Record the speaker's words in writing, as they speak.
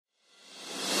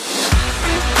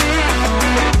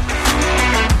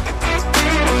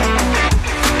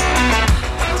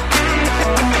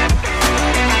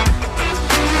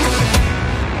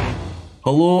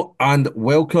Hello and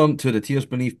welcome to the Tears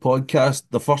Beneath podcast,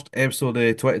 the first episode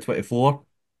of 2024.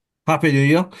 Happy New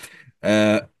Year.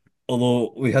 Uh,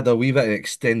 Although we had a wee bit of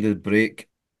extended break,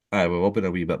 we've all been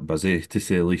a wee bit busy to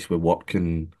say the least with work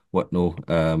and whatnot.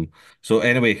 So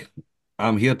anyway,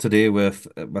 I'm here today with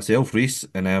myself, Reece,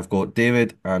 and I've got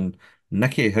David and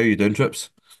Nicky. How you doing, Trips?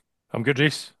 I'm good,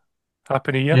 Reece.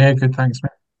 Happy New Year. Yeah, good, thanks,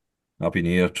 mate. Happy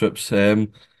New Year, Trips. What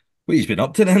you been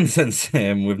up to then since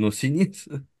we've not seen you?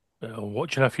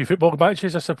 Watching a few football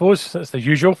matches, I suppose. That's the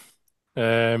usual.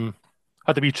 Um,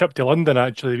 Had a wee trip to London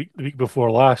actually the week before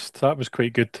last. That was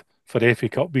quite good for the FA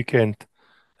Cup weekend.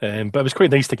 But it was quite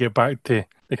nice to get back to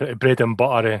the kind of bread and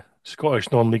butter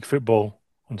Scottish non-league football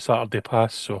on Saturday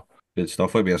past. So Good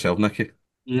stuff. What about yourself, Nicky?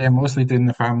 Yeah, mostly doing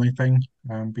the family thing.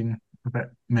 Been a bit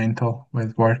mental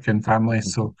with work and family,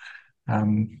 so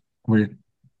um, we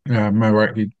my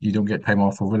work you don't get time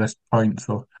off over this point,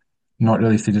 so not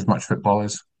really seen as much football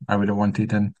as I would have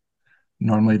wanted and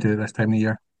normally do this time of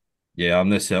year. Yeah,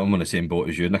 I'm on the same boat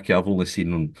as you, Nicky. I've only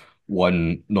seen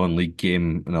one non-league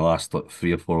game in the last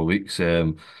 3 or 4 weeks.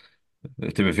 To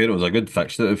be fair, it was a good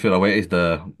fixture. To be fair, I went to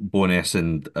the Bo'ness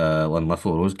and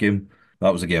Linlithgow Rose game.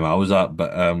 That was the game I was at,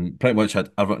 but pretty much had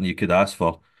everything you could ask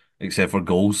for, except for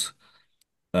goals.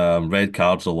 Red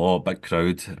cards a lot, big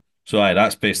crowd. So aye,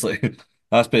 that's basically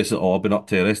that's basically all I've been up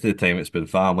to. The rest of the time it's been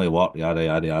family, work, yada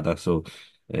yada yada. So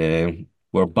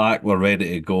we're back, we're ready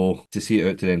to go to see it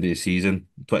out to the end of the season,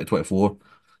 2024.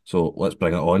 So let's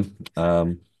bring it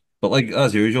on. But like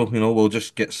as usual, we'll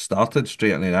just get started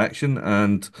straight into the action.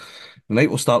 And tonight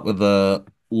we'll start with the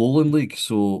Lowland League.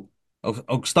 So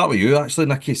I'll start with you actually,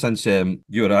 Nicky, since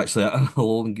you were actually at a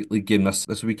Lowland League game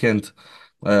this weekend.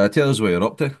 Tell us what you're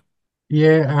up to.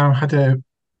 Yeah, I had a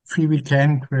free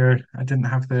weekend where I didn't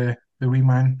have the wee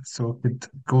man, so could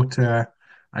go to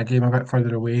a game a bit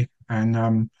further away,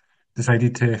 and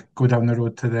decided to go down the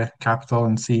road to the capital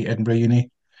and see Edinburgh Uni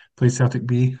play Celtic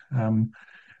B.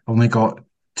 Only got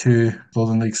two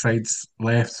Golden League sides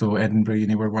left, so Edinburgh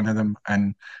Uni were one of them,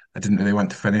 and I didn't really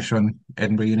want to finish on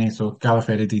Edinburgh Uni, so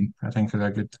Gallacher I think is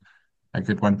a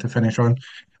good one to finish on.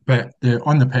 But the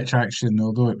on the pitch action,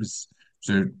 although it was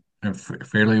a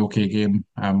fairly okay game,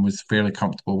 was a fairly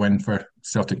comfortable win for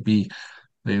Celtic B.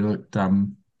 They looked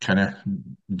kind of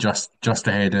just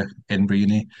ahead of Edinburgh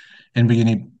Uni. Edinburgh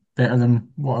Uni better than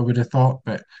what I would have thought,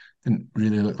 but didn't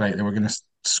really look like they were going to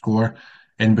score.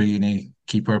 Edinburgh Uni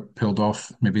keeper pulled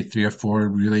off maybe three or four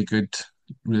really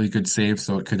good saves,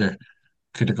 so it could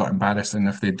have got embarrassing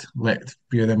if they'd let a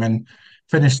few of them in.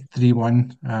 Finished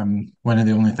 3-1. One of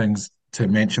the only things to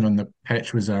mention on the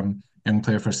pitch was young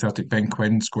player for Celtic, Ben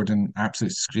Quinn, scored an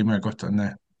absolute screamer, got on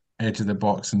the edge of the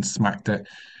box and smacked it.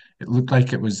 It looked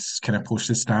like it was kind of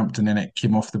postage stamped, and then it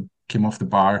came off the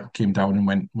bar, came down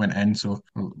and went in. So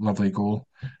lovely goal.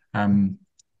 Um,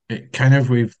 it kind of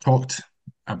we've talked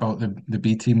about the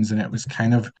B teams, and it was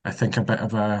kind of I think a bit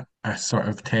of a sort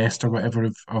of test or whatever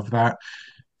of that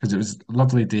because it was a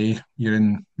lovely day. You're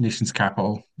in nation's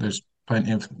capital. There's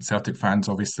plenty of Celtic fans,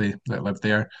 obviously, that live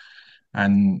there.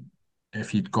 And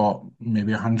if you'd got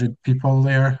maybe 100 people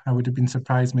there, I would have been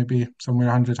surprised. Maybe somewhere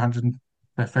 100,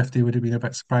 would have been a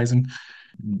bit surprising.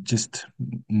 Just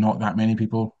not that many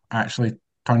people actually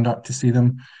turned up to see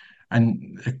them.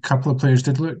 And a couple of players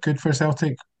did look good for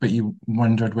Celtic, but you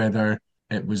wondered whether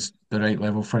it was the right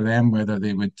level for them, whether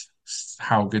they would,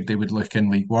 how good they would look in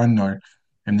League One or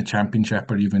in the Championship,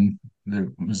 or even there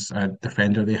was a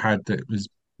defender they had that was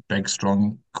big,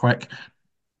 strong, quick.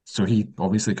 So he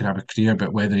obviously could have a career,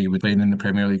 but whether he would play in the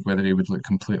Premier League, whether he would look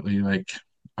completely like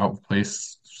out of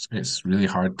place, it's really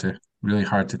hard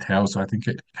to tell. So I think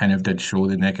it kind of did show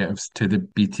the negatives to the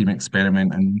B team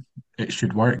experiment, and it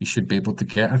should work. You should be able to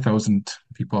get 1,000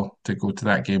 people to go to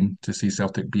that game to see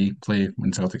Celtic B play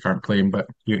when Celtic aren't playing, but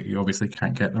you obviously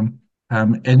can't get them.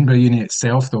 Edinburgh Uni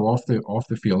itself, though, off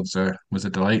the fields was a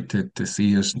delight to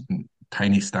see. There's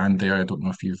tiny stand there. I don't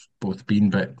know if you've both been,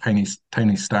 but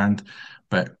tiny stand,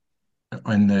 but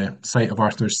on the site of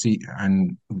Arthur's Seat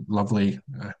and lovely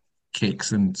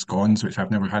cakes and scones, which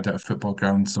I've never had at a football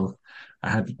ground. So I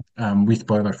had wheat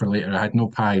boiler for later. I had no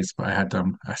pies, but I had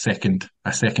a second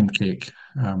cake.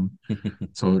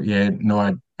 So yeah,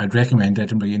 no, I'd recommend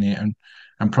Edinburgh Uni, and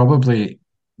probably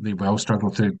they will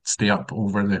struggle to stay up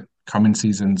over the coming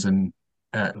seasons, and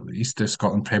at least the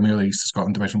Scotland Premier League,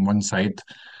 Scotland Division One side,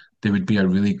 they would be a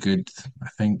really good, I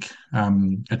think,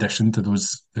 addition to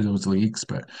those leagues,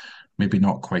 but maybe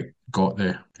not quite got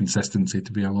the consistency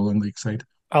to be a Lowland League side.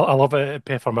 I love it at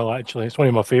Peffermill actually. It's one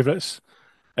of my favourites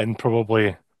in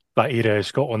probably that area of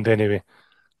Scotland anyway.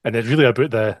 And it's really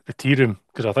about the tea room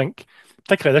because I think,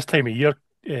 particularly this time of year,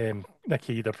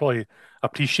 Nicky, you'd have probably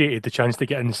appreciated the chance to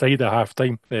get inside at half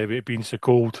time with it being so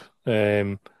cold.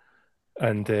 And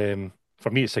for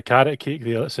me, it's a carrot cake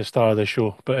there. That's the star of the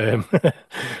show, but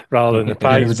rather than the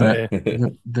Yeah, pies. But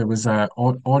there was a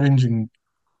orange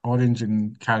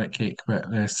and carrot cake, but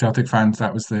the Celtic fans,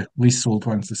 that was the least sold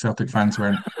ones. The Celtic fans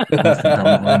weren't wilted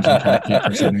down orange and carrot cake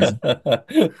for some reason.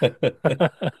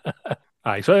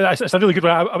 aye, so it's a really good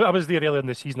one. I was there earlier in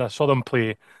the season. I saw them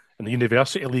play in the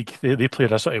University League. They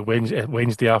played a sort of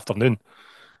Wednesday afternoon.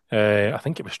 I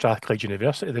think it was Strathclyde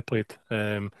University they played.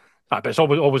 But it's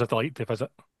always a delight to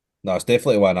visit. No, it's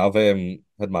definitely one I've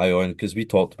had my eye on because we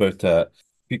talked about it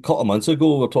a couple of months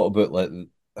ago. We were talking about like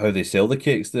how they sell the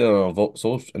cakes there. It's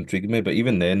always intrigued me, but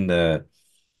even then,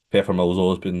 Peppermill's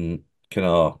always been kind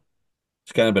of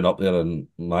it's kind of been up there in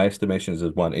my estimations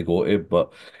as one to go to.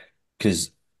 But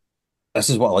because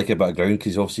this is what I like about a ground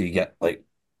because obviously you get like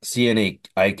see any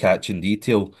eye-catching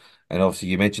detail, and obviously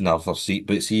you mentioned that first seat,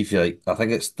 but see if you like, I think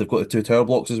they've got the two tower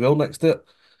blocks as well next to it,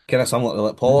 kind of similar to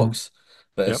like Hmm. Pollock's,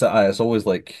 but Yep. it's always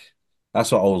like that's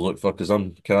what I always look for because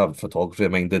I'm kind of photography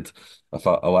minded. If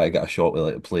I want to get a shot with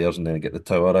like the players and then get the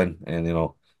tower in, and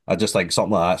I just think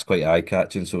something like that's quite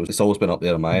eye-catching, so it's always been up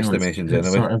there in my estimations It's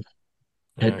anyway. sort of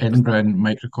Yeah, Edinburgh in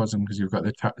microcosm because you've got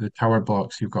the tower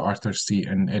blocks, you've got Arthur's Seat,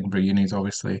 and Edinburgh Uni is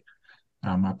obviously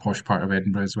a posh part of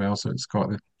Edinburgh as well. So it's got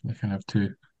the kind of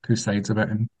two sides of it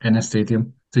in a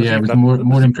stadium. So there's yeah, I even was a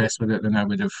more there's, impressed with it than I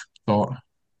would have thought.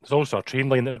 there's also a train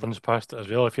line that runs past it as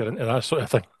well if you're into that sort of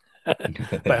thing.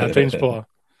 But a train spotter.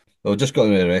 Well, just got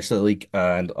into the rest of the league,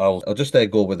 and I'll just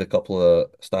go with a couple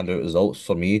of standout results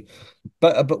for me.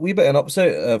 But a wee bit of an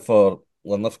upset for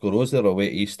Linlithgow Rose there away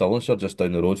to East Stirlingshire, just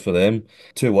down the road for them.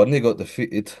 2-1 they got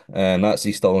defeated, and that's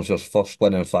East Stirlingshire's first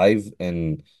win in five,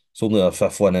 and it's only their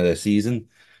fifth win of the season.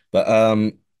 But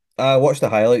I watched the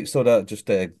highlights of that just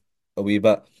a wee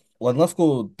bit.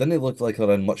 Linlithgow didn't look like they're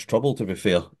in much trouble, to be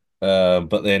fair.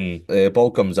 But then the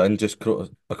ball comes in just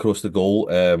across the goal.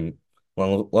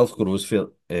 Linlithgow Rose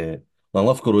failed.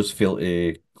 Linlithgow Rose failed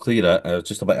to clear it. It was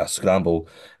just a bit of a scramble,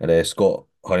 and Scott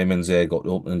Honeyman's got the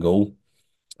opening goal.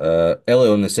 Early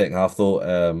on in the second half,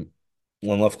 though,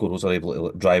 Linlithgow Rose are able to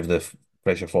like, drive the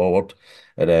pressure forward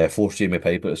and force Jamie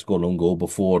Piper to score an own goal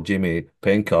before Jamie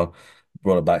Penker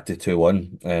brought it back to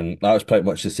 2-1. And that was pretty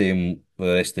much the same for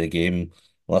the rest of the game.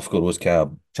 Linlithgow Rose kind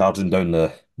of charging down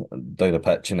the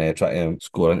pitch and trying to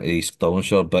score into East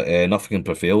Stirlingshire, but nothing can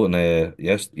prevail. And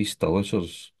yes, East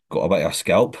Stirlingshire's got a bit of a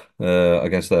scalp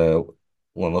against the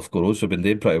Linlithgow Rose, who've been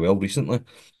doing pretty well recently.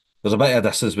 There's a bit of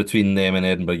distance between them and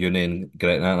Edinburgh Uni and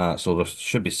Gretna and that, so they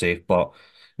should be safe. But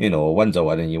a win's a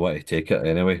win, and you want to take it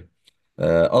anyway.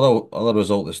 Other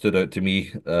result that stood out to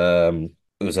me,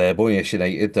 it was Beith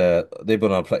United. They've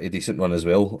been on a pretty decent run as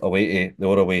well. They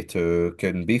were away to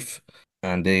Beith,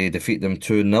 and they defeat them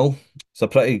 2-0. It's a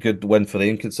pretty good win for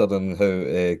them considering how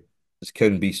it's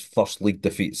Beith's first league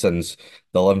defeat since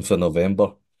the 11th of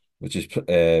November, which is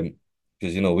because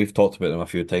we've talked about them a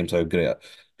few times how great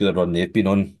good a run they've been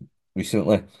on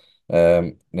recently.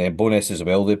 And then Bonus as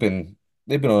well. They've been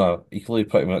on a equally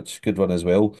pretty much good run as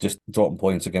well. Just dropping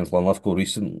points against Linlithgow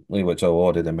recently, which I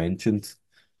already mentioned.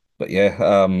 But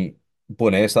yeah,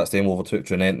 Bonus, that's them over to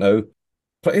Trinent now.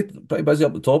 Pretty busy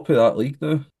up the top of that league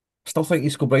now. Still think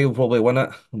East Kilbride will probably win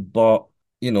it, but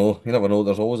you never know.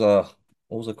 There's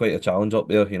always quite a challenge up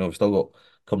there. We've still got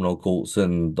Cumnall Colts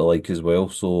and the like as well.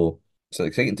 So it's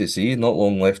exciting to see. Not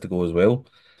long left to go as well.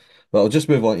 But I'll just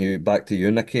move on back to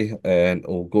you, Nicky, and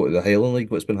I'll go to the Highland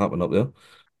League. What's been happening up there?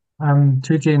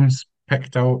 Two games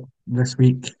picked out this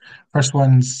week. First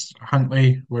one's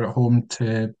Huntly. We're at home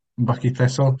to Buckie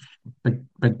Thistle.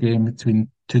 Big game between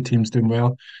two teams doing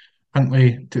well.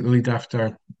 Huntley took the lead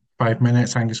after 5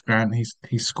 minutes. Angus Grant,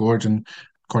 he scored, and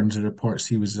according to reports,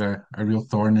 he was a real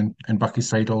thorn in Buckie's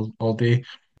side all day.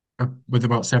 With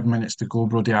about 7 minutes to go,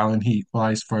 Brody Allen he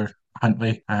equalised for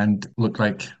Huntley, and looked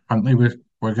like Huntley were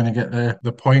going to get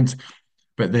the point.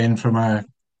 But then from a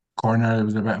corner, there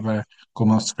was a bit of a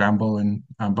goal scramble, and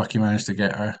Buckie managed to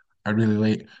get a really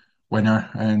late winner,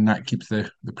 and that keeps the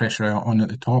pressure on at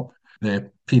the top. The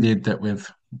period that we've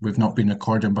not been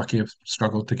recording, Buckie have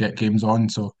struggled to get games on,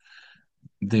 so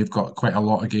they've got quite a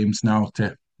lot of games now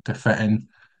to fit in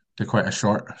to quite a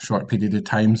short period of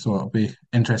time. So it'll be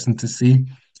interesting to see.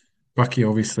 Buckie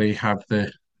obviously have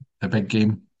the big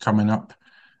game coming up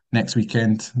next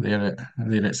weekend. They're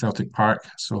at Celtic Park,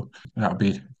 so that'll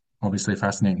be obviously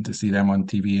fascinating to see them on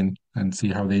TV and see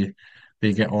how they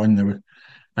get on. There were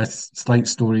a slight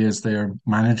story as their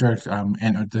manager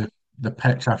entered the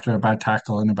pitch after a bad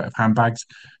tackle and a bit of handbags,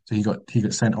 so he got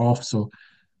sent off. So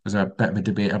there's a bit of a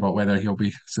debate about whether he'll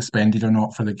be suspended or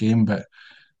not for the game, but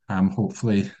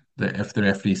hopefully that if the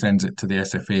referee sends it to the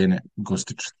SFA and it goes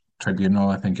to tribunal,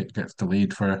 I think it gets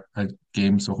delayed for a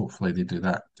game. So hopefully they do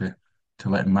that to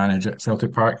let him manage at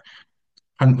Celtic Park.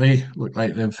 Huntley look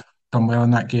like they've done well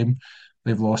in that game.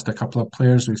 They've lost a couple of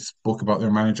players. We spoke about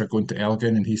their manager going to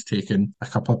Elgin, and he's taken a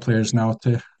couple of players now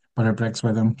to Briggs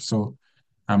with him. So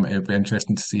it'll be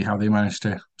interesting to see how they manage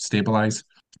to stabilise.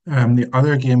 The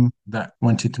other game that I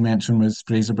wanted to mention was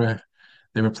Fraserburgh.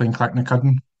 They were playing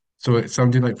Clacknacuddon. So it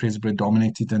sounded like Fraserburgh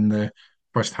dominated in the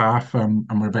first half, and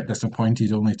we're a bit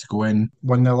disappointed only to go in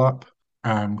 1-0 up.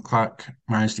 Clark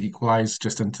managed to equalise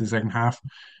just into the second half,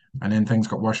 and then things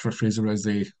got worse for Fraser as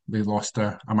they lost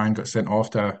a man got sent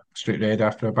off to a straight red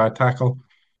after a bad tackle.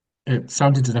 It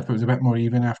sounded as if it was a bit more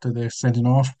even after the sending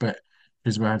off, but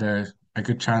Fraser had a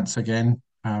good chance again.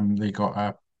 They got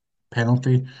a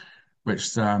penalty,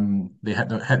 which they hit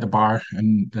the bar,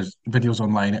 and there's videos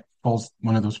online. It falls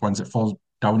one of those ones that falls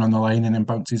down on the line and then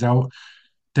bounces out.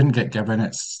 Didn't get given.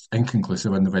 It's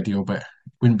inconclusive in the video, but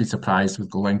wouldn't be surprised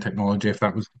with goal line technology if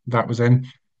that was in.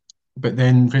 But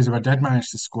then Fraser did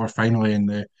manage to score finally in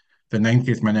the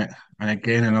 90th minute, and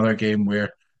again another game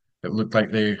where it looked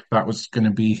like that was going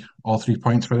to be all 3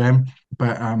 points for them.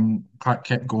 But Clark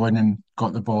kept going and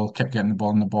got the ball, kept getting the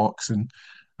ball in the box, and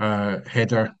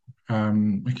header,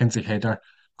 McKenzie header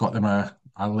got them a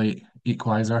late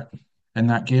equaliser in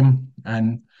that game.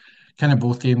 And kind of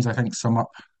both games, I think, sum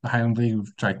up the Highland League.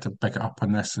 We've tried to pick it up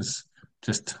on this as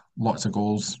just lots of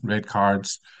goals, red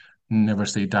cards, never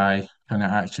say die kind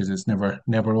of attitudes. It's never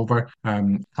over.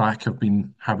 Clack have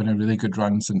been having a really good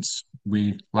run since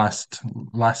we last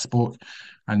spoke,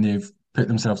 and they've put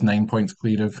themselves 9 points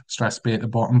clear of Strathspey at the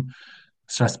bottom.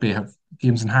 Strathspey have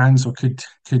games in hand, so could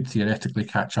theoretically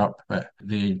catch up, but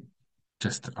they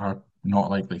just are not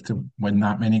likely to win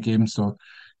that many games. So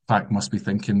Clack must be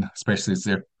thinking, especially as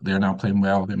they're now playing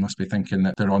well, they must be thinking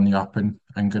that they're on the up and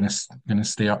gonna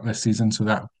stay up this season. So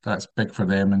that's big for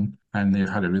them, and they've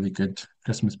had a really good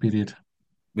Christmas period.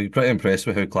 We're pretty impressed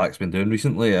with how Clack's been doing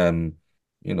recently.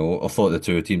 I thought the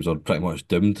two teams were pretty much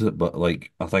doomed, but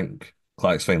like I think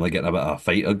Clack's finally getting a bit of a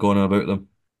fighter going about them.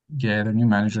 Yeah, their new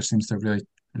manager seems to have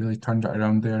really turned it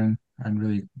around there and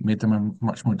really made them a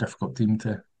much more difficult team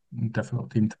to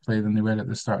play than they were at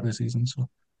the start of the season. So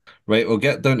Right, we'll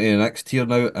get down to the next tier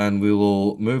now, and we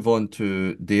will move on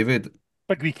to David.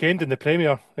 Big weekend in the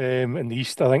Premier in the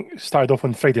East. I think started off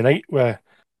on Friday night with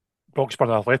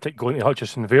Broxburn Athletic going to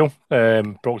Hutchison Vale.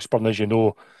 Broxburn, as you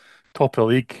know, top of the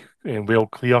league, well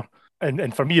clear.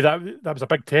 And for me, that was a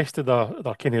big test of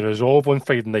their kind of resolve on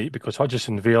Friday night, because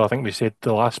Hutchison Vale, I think we said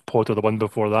the last pod or the one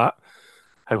before that,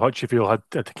 how Hutchison Vale had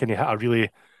kind of hit a really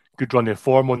good run of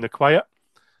form on the quiet.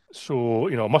 So,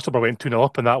 Musselburgh went 2-0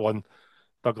 up in that one.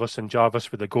 Douglas and Jarvis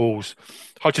with the goals.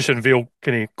 Hutchison Vale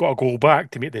kind of got a goal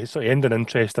back to make the sort of ending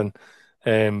interesting,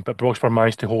 but Broxburn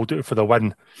managed to hold it for the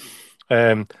win.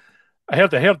 Um, I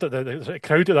heard that the sort of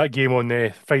crowd at that game on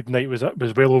Friday night was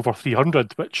well over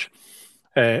 300, which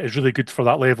is really good for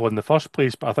that level in the first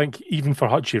place. But I think even for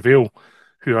Hutchie Vale,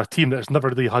 who are a team that's never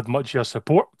really had much of your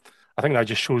support, I think that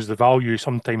just shows the value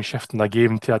sometimes shifting a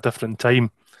game to a different time.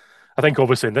 I think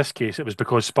obviously in this case it was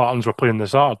because Spartans were playing the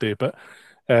Saturday, but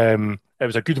it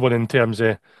was a good one in terms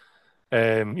of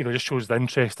just shows the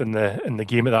interest in the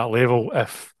game at that level.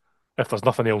 If there's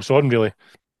nothing else on really,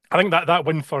 I think that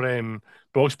win for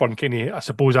Broxburn kind of, I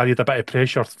suppose, added a bit of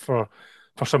pressure for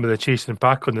some of the chasing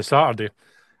back on the Saturday.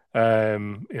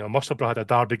 Musselburgh had a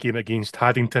derby game against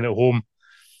Haddington at home.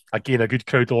 Again, a good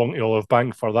crowd along to Olive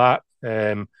Bank for that.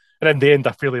 And in the end,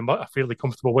 a fairly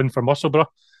comfortable win for Musselburgh.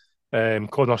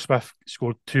 Connor Smith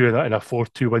scored two in a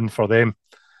 4-2 win for them.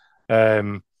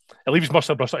 It leaves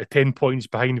Musselburgh sort of 10 points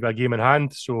behind with a game in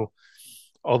hand. So,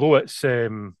 although it's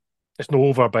not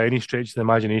over by any stretch of the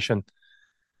imagination,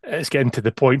 it's getting to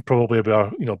the point probably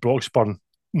where Broxburn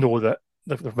know that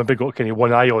they've maybe got kind of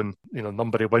one eye on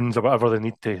number of wins or whatever they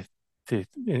need to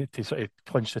sort of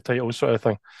clinch the title sort of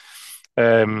thing.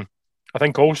 I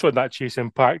think also in that chase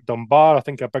impact, Dunbar, I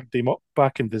think I bigged them up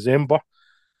back in December.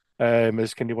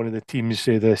 Is kind of one of the teams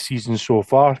the season so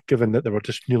far, given that they were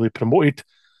just newly promoted.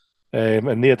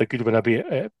 And they had a good win at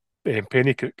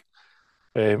Pennycook.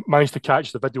 Managed to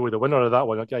catch the video of the winner of that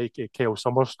one. A guy, Kyle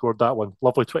Summers, scored that one.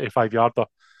 Lovely 25-yarder,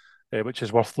 which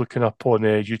is worth looking up on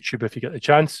YouTube if you get the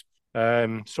chance.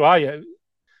 There's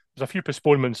a few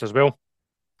postponements as well.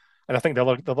 And I think the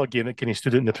other game that kind of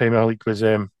stood out in the Premier League was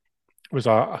a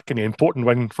kind of important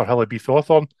win for Beith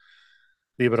Hawthorn.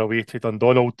 They were away to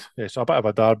Dundonald, so a bit of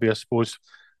a derby, I suppose.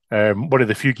 One of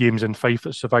the few games in Fife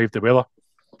that survived the weather.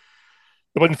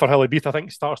 The win for Beith, I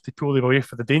think, starts to pull them away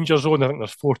for the danger zone. I think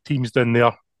there's 4 teams down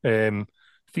there,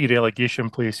 3 relegation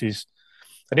places,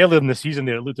 And earlier in the season,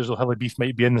 there it looked as though Beith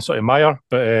might be in the sort of mire,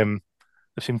 but they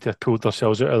seem to have pulled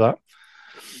themselves out of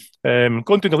that.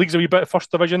 Going through the leagues a wee bit,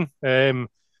 first division.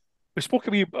 We spoke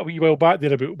a wee while back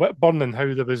there about Whitburn and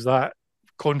how there was that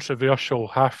controversial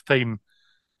halftime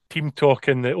team talk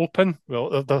in the Open.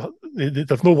 Well,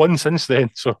 they've no won since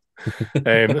then, so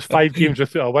there's 5 games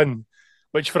without a win,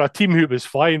 which for a team who was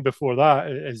flying before that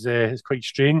is quite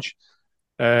strange.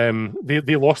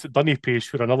 They lost at Dunny-Pace,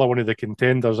 who are another one of the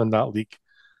contenders in that league.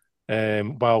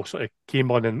 While sort of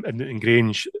came on and Newton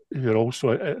Grange, who are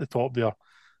also at the top there,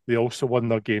 they also won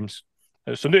their games.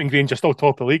 So Newton Grange are still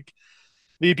top of the league.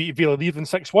 They beat Vale of Leven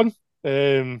 6-1.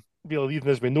 Vale of Leven,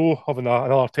 as we know, having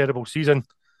another terrible season,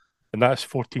 and that's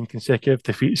 14 consecutive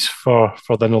defeats for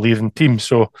the Leven team.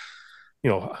 So,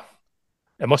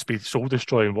 it must be soul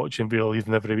destroying watching Vale of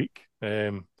Leven every week.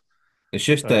 It's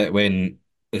just that when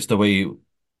it's the way,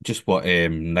 just what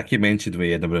Nicky mentioned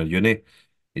with Edinburgh Uni,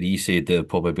 and he said there'd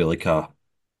probably be like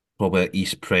probably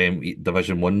East Prem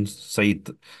Division 1 side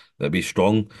that'd be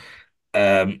strong.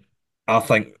 I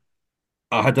think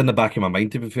I had in the back of my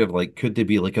mind, to be fair, like, could they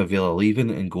be like a Vale of Leven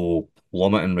and go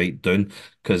plummeting right down?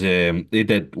 Because they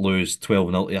did lose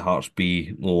 12-0 to Hearts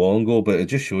B no long ago, but it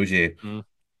just shows you,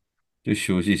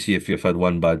 see if you've had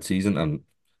one bad season. And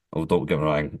oh, don't get me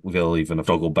wrong, Vale of Leven have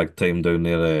struggled big time down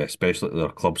there, especially their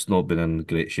club's not been in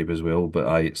great shape as well.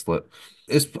 But it's like,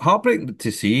 it's heartbreaking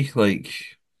to see,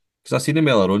 like, because I seen them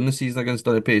earlier on the season against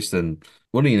Dunny-Pace and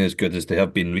weren't even as good as they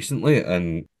have been recently.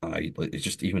 And it's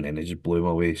just, even then, it just blew them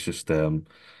away. It's just, you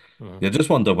just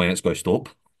wonder when it's going to stop.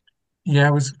 Yeah,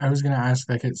 I was gonna ask,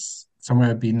 like, it's somewhere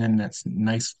I've been in, it's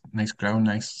nice ground,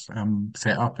 nice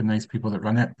set up and nice people that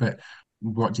run it, but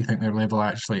what do you think their level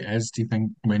actually is?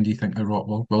 When do you think the rot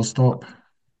will stop?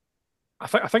 I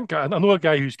know a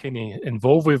guy who's kind of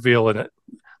involved with Vale, and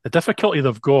the difficulty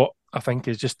they've got, I think,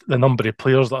 is just the number of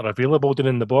players that are available down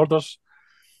in the Borders.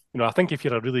 I think if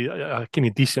you're a kind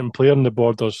of decent player in the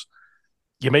Borders,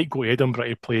 you might go to Edinburgh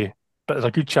to play, but there's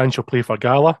a good chance you'll play for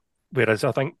Gala. Whereas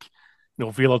I think,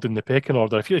 Vale are doing the pecking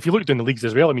order. If you look down the leagues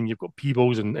as well, I mean, you've got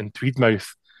Peebles and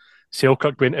Tweedmouth.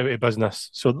 Selkirk went out of business,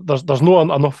 so there's not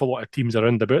an awful lot of teams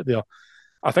around about there.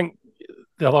 I think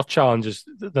the other challenge is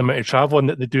the amount of travelling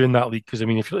that they do in that league. Because I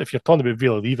mean, if you're talking about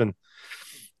Vale of Leven,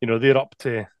 they're up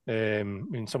to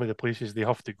some of the places they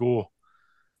have to go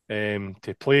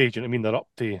to play. Do you know what I mean? They're up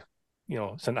to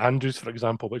St Andrews, for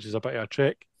example, which is a bit of a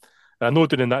trek. And I know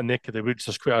down in that neck of the woods,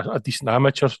 there's quite a decent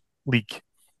amateur league,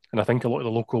 and I think a lot of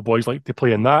the local boys like to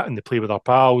play in that, and they play with their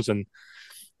pals, and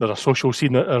there's a social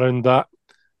scene around that.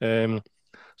 So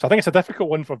I think it's a difficult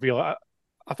one for Vale.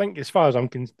 I think as far as I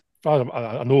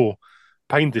know,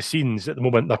 behind the scenes at the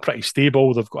moment, they're pretty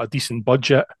stable. They've got a decent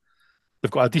budget.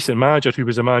 They've got a decent manager who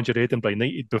was a manager at Edinburgh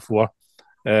United before.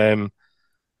 I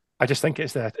just think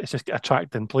it's just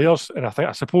attracting players. And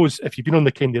I suppose if you've been on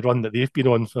the kind of run that they've been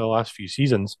on for the last few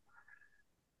seasons,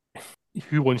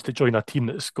 who wants to join a team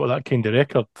that's got that kind of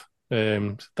record?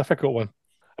 It's a difficult one.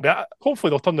 I mean,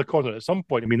 hopefully they'll turn the corner at some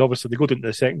point. I mean, obviously they go down to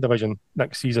the second division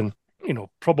next season.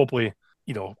 Probably,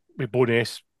 with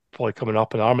Bowness probably coming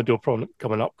up and Armadale probably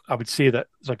coming up, I would say that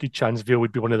there's a good chance Vale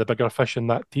would be one of the bigger fish in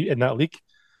that league.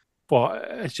 But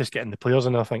it's just getting the players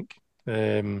in, I think.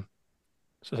 So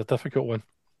it's a difficult one.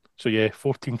 So yeah,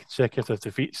 14 consecutive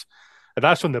defeats, and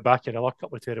that's on the back of another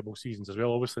couple of terrible seasons as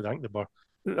well. Obviously, I think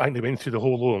they went through the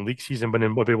whole Lowland League season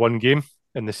winning maybe one game,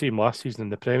 and the same last season in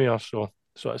the Premier. So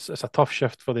it's a tough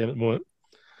shift for them at the moment.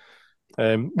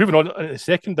 Moving on to the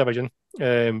second division,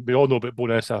 we all know about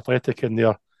Bowness Athletic and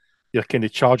they're kind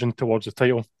of charging towards the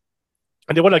title.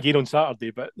 And they won again on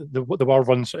Saturday, but they were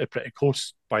run sort of pretty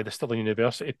close by the Stirling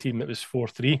University team. It was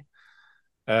 4-3.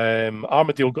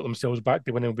 Armadale got themselves back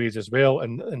to winning ways as well.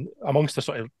 And amongst the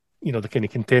sort of, the kind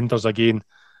of contenders again,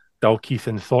 Dalkeith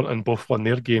and Thornton both won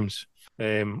their games,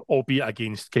 albeit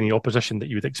against kind of opposition that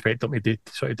you would expect them to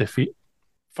sort of defeat.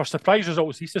 For surprise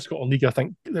results, East of Scotland League, I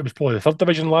think it was probably the third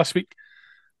division last week.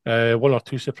 One or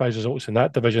two surprise results in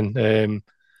that division.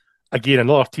 Again,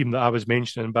 another team that I was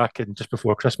mentioning back in just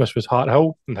before Christmas was Hart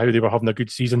Hill and how they were having a good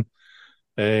season.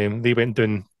 They went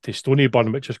down to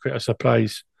Stonyburn, which was quite a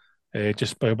surprise,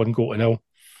 just by 1-0.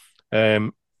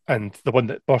 And the one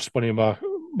that burst one of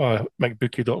my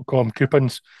McBookie.com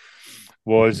coupons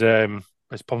was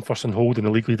Pumferson holding the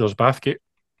league leaders Bathgate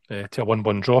to a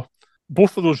 1-1 draw.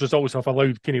 Both of those results have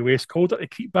allowed Kenny West Calder to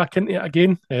keep back into it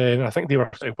again. I think they were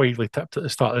widely tipped at the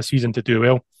start of the season to do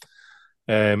well.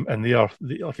 And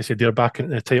like I said, they're back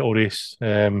into the title race.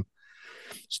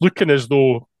 It's looking as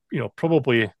though,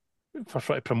 probably for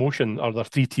sort of promotion, are there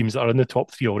three teams that are in the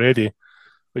top three already,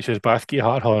 which is Bathgate,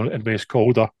 Harthill, and West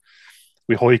Calder,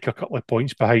 with Hoyk a couple of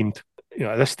points behind.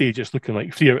 at this stage, it's looking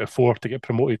like 3 out of 4 to get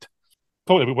promoted.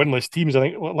 Talking about winless teams, I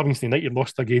think Livingston United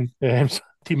lost again.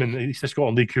 Team in the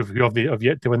Scotland League have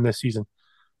yet to win this season.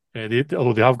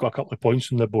 Although they have got a couple of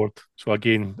points on the board, so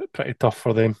again, pretty tough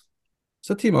for them. It's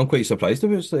a team I'm quite surprised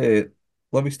about.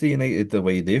 Livingston United, the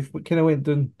way they've kind of went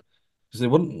down. Because they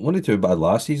weren't too bad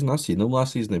last season. I seen them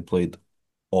last season. They played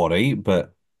all right,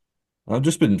 but I've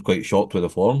just been quite shocked with the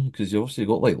form because you obviously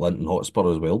got like Linton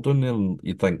Hotspur as well down there, and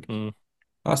you'd think Mm.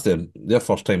 that's their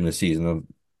first time in the season.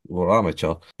 We're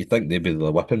amateur. You'd think they'd be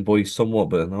the whipping boys somewhat,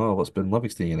 but no, it's been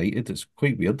Livingston United. It's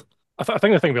quite weird. I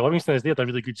think the thing with Livingston is they had a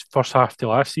really good first half to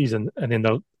last season, and then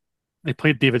they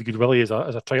played David Goodwillie as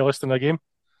a trialist in a game,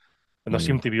 and there Mm.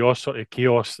 seemed to be all sort of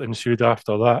chaos ensued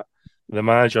after that. The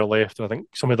manager left, and I think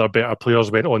some of their better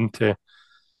players went on to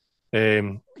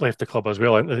left the club as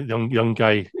well. And the young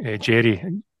guy Jerry, I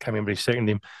can't remember his second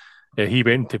name. He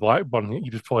went to Blackburn. He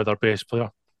was probably their best player.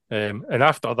 And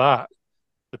after that,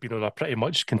 they've been on a pretty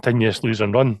much continuous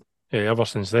losing run ever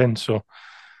since then. So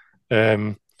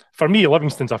for me,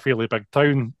 Livingston's a fairly big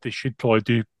town. They should probably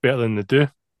do better than they do.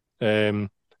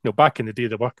 Back in the day,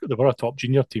 they were a top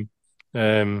junior team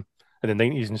in the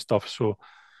 90s and stuff. So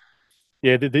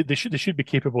yeah, they should be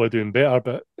capable of doing better.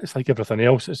 But it's like everything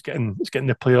else. It's getting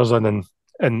the players in,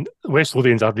 and West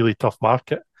Lothian's a really tough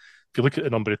market. If you look at the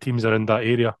number of teams that are in that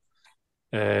area,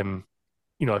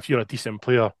 if you're a decent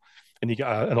player and you get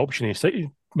an option of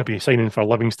maybe signing for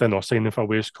Livingston or signing for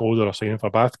West Calder or signing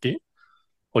for Bathgate,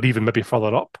 or even maybe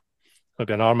further up,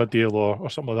 maybe an Armadale or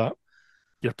something like that,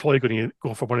 you're probably going to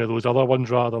go for one of those other ones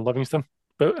rather than Livingston.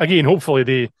 But again, hopefully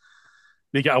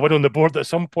they get a win on the board at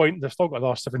some point. They've still got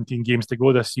another 17 games to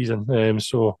go this season,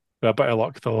 so with a bit of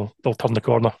luck, they'll turn the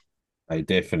corner. Aye,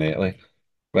 definitely.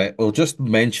 Right, we'll just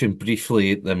mention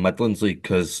briefly the Midlands League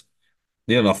because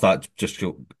near enough that just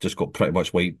got pretty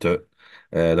much wiped out.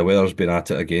 The weather's been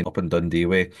at it again up in Dundee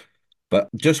way. But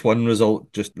just one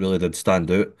result just really did stand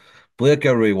out.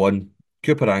 Blairgowrie won,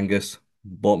 Cooper Angus,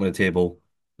 bottom of the table,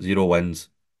 0 wins.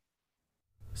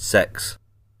 6.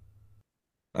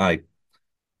 Aye,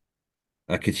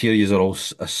 I could hear you are all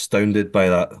astounded by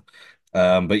that.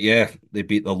 But yeah, they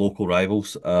beat the local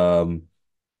rivals.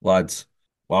 Lads,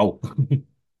 wow.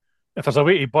 If there's a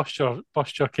way to bust your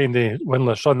kind of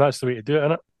winless run, that's the way to do it,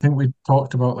 isn't I think we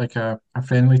talked about like a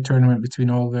friendly tournament between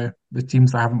all the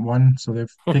teams that haven't won, so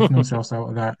they've taken it? themselves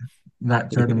out of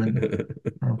that tournament,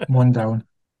 or one down.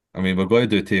 I mean, we're going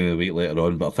to do team of the week later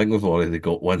on, but I think we've already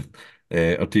got one,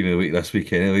 our team of the week this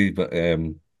week anyway. But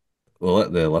we'll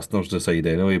let the listeners decide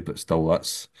anyway. But still,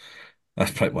 that's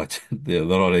pretty much they're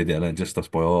already in it. Just a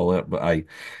spoiler alert. But aye,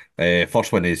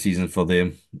 first win of the season for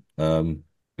them.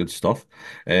 Good stuff.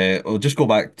 I'll just go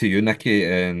back to you, Nicky,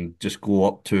 and just go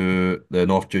up to the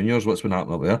North Juniors. What's been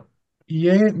happening up there?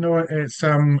 Yeah, no, it's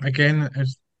again,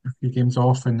 it's a few games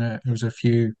off, and there was a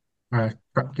few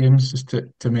cup games just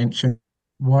to mention.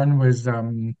 One was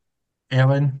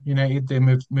Ellen United. They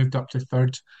moved up to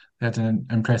third. They had an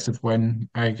impressive win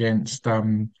against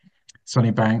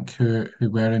Bank, who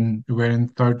were in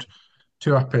third.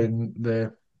 Two up in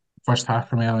the first half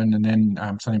from Ellen, and then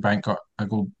Bank got a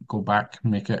go back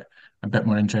and make it a bit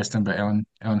more interesting. But Ellen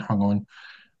hung on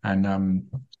and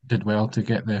did well to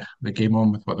get the game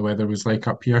on with what the weather was like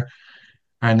up here.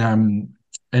 And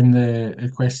in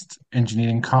the Quest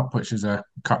Engineering Cup, which is a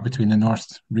cup between the North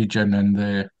region and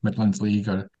the Midlands League,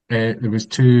 there was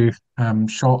two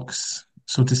shocks,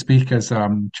 so to speak, as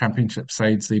championship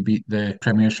sides. They beat the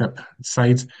Premiership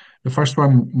sides. The first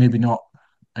one, maybe not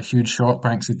a huge shock.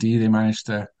 Banks of D, they managed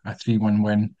a 3-1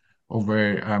 win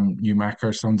over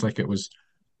Newmaker. Sounds like it was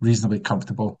reasonably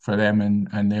comfortable for them,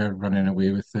 and they're running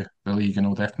away with the league, and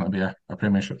will definitely be a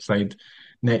Premiership side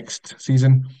next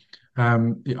season.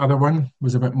 The other one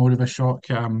was a bit more of a shock.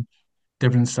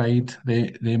 Devon side,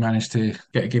 they managed to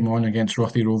get a game on against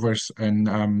Rothy Rovers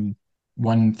and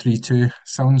won 3-2.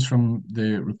 Sounds from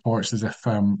the reports as if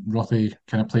Rothy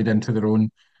kind of played into their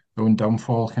own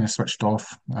downfall, kind of switched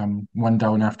off, one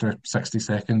down after 60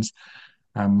 seconds,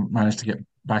 managed to get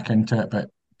back into it, but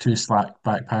two slack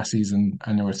back passes and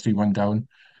they were 3-1 down.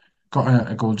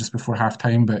 Got a goal just before half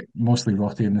time, but mostly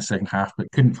Rothy in the second half,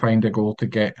 but couldn't find a goal to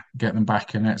get them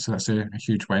back in it. So that's a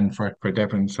huge win for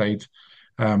Devon side.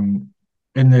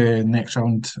 In the next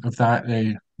round of that,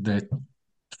 they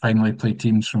finally play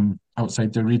teams from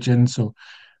outside the region. So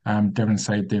Devon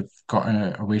side, they've got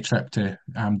a away trip to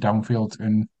Downfield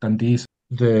in Dundee.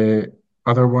 The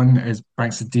other one is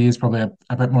Banks of D is probably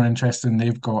a bit more interesting.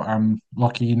 They've got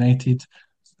Lochie United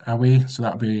away, so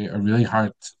that'll be a really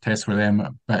hard test for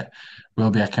them, but will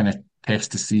be a kind of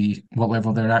test to see what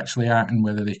level they're actually at and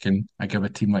whether they can give a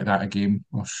team like that a game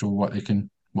or show what they can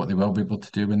what they will be able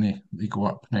to do when they go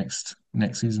up next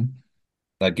season.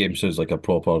 That game sounds like a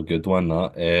proper good one.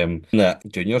 That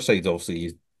junior side, obviously,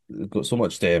 he's got so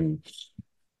much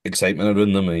excitement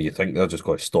around them, and you think they're just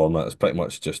going to storm it. It's pretty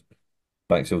much just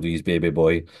Banksfield baby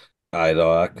boy. I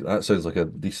know that sounds like a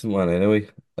decent one anyway.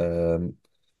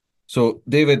 So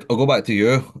David, I'll go back to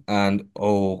you, and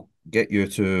I'll get you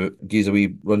to give a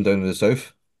wee rundown of the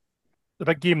south. The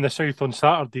big game in the south on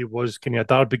Saturday was kind of a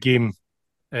derby game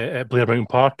at Blair Mountain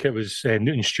Park. It was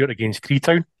Newton Stewart against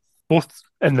Creetown, both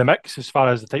in the mix as far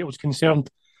as the title was concerned.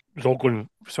 It was all going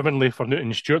swimmingly for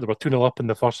Newton Stewart. They were 2-0 up in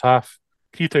the first half.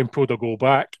 Creetown pulled a goal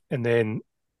back, and then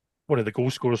one of the goal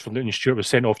scorers from Newton Stewart was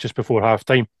sent off just before half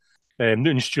time.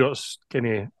 Newton Stewart's kind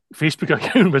of Facebook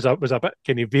account was a bit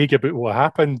kind of vague about what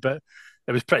happened, but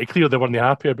it was pretty clear they weren't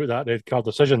happy about that red card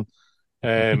decision.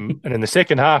 And in the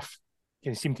second half,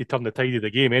 he seemed to turn the tide of the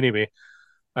game anyway.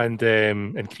 And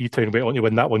Creetown went on to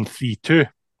win that one 3-2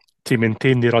 to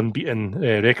maintain their unbeaten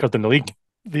record in the league.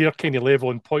 They're kind of level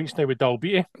on points now with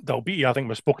Dalbeattie. Dalbeattie, I think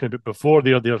we've spoken about before.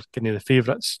 They're kind of the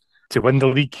favourites to win the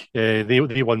league.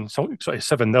 They won sort of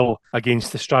 7-0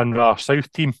 against the Stranraer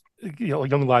South team.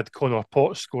 Young lad Connor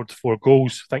Potts scored 4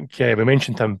 goals. I think we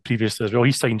mentioned him previously as well.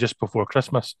 He signed just before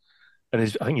Christmas, and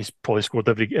I think he's probably scored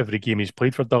every game he's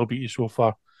played for Dalbeattie so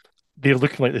far. They're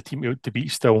looking like the team to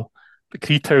beat still. But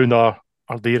Creetown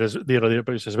are there or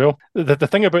thereabouts as well. The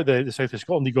thing about the South of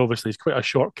Scotland League obviously is quite a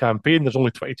short campaign. There's only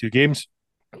 22 games.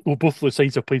 Well, both those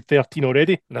sides have played 13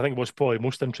 already, and I think what's probably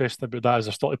most interesting about that is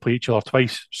they're starting to play each other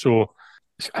twice. So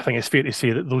I think it's fair to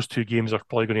say that those 2 games are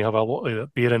probably going to have a lot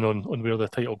of bearing on where the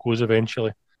title goes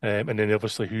eventually, and then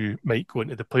obviously who might go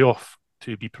into the playoff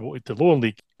to be promoted to lower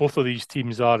league. Both of these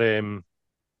teams are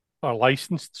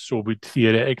licensed, so would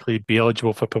theoretically be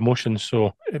eligible for promotion.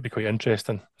 So it'd be quite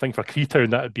interesting. I think for Creetown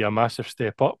that would be a massive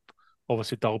step up.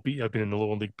 Obviously, Dalbeattie have been in the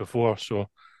lower league before, so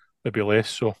maybe less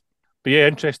so. But yeah,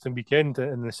 interesting weekend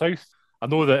in the south. I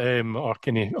know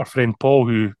that our friend Paul,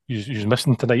 who's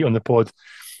missing tonight on the pod,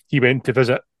 he went to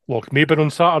visit Lochmaben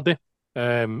on Saturday,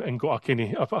 and got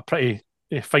a pretty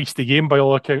feisty game by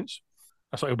all accounts.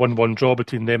 A sort of 1-1 draw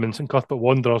between them and St Cuthbert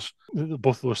Wanderers.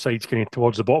 Both of those sides kind of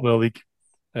towards the bottom of the league.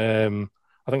 I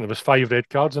think there was 5 red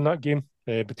cards in that game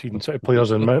between sort of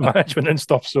players and management and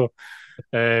stuff. So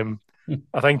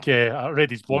I think I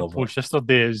read his blog post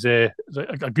yesterday. Is a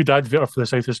good advert for the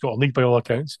South of Scotland League by all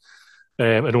accounts,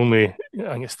 and only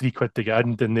I think it's £3 to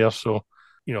get in there. So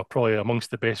probably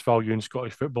amongst the best value in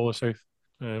Scottish football, the South.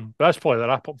 But that's probably the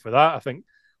wrap up for that. I think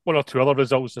 1 or 2 other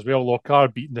results as well.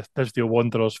 Lochar beating the Tisdale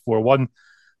Wanderers 4-1.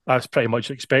 That's pretty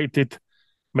much expected.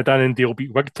 Medannindale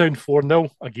beat Wigtown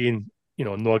 4-0. Again,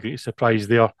 no great surprise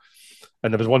there.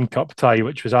 And there was one cup tie,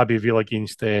 which was Abbeyvale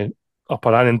against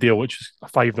Upper Annandale, which was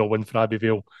a 5-0 win for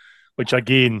Abbeyvale, which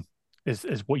again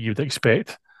is what you'd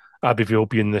expect. Abbeyvale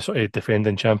being the sort of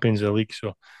defending champions of the league.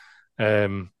 So,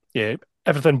 yeah,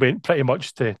 everything went pretty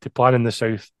much to plan in the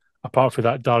south, apart from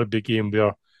that derby game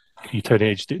where Creetown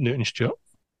edged at Newton Stewart.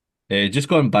 Just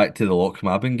going back to the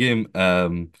Lochmaben game,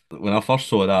 when I first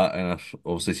saw that, and I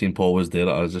obviously seen Paul was there,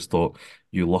 I just thought,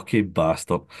 you lucky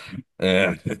bastard.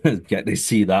 Get to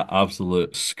see that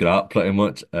absolute scrap pretty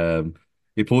much.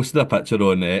 He posted a picture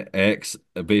on X,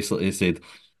 basically said,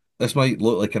 this might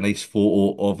look like a nice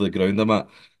photo of the ground I'm at,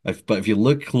 but if you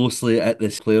look closely at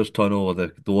this players' tunnel or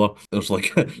the door, there's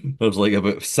like there's like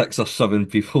about 6 or 7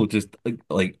 people just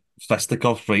like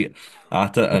fisticuffs right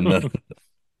at it, and I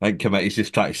think committee's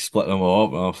just trying to split them all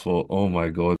up, and I thought, oh my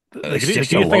God, it's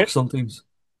just your luck sometimes.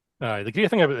 The great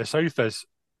thing about the South is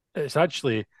it's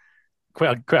actually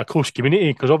quite a close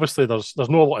community, because obviously there's not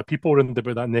a lot of people around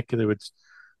about that neck of the woods.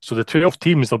 So the 12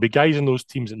 teams, there'll be guys in those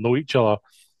teams that know each other.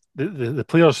 The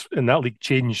players in that league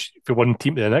change from one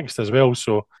team to the next as well.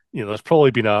 So there's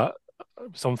probably been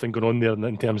something going on there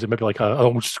in terms of maybe like an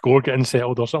old score getting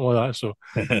settled or something like that. So,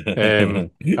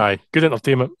 aye, good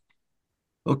entertainment.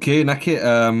 Okay, Nicky,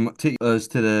 take us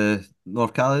to the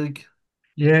North Cali League.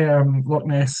 Yeah, Loch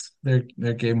Ness,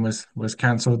 their game was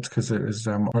cancelled because it was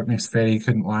Orkney ferry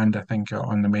couldn't land, I think,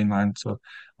 on the mainland, so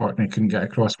Orkney couldn't get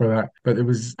across for that. But it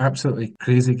was absolutely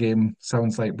crazy game.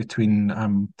 Sounds like between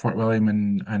Fort William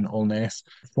and Allness.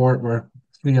 Fort were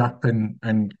 3 up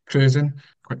and cruising.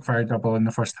 Quick fire double in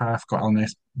the first half, got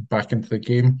Allness back into the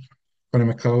game.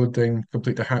 Conor McLeod doing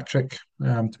complete a hat trick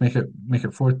to make it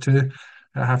 4-2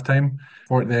 at half time.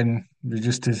 Fort then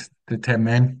reduced to 10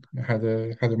 men. Had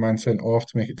a man sent off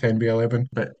to make it 10-11,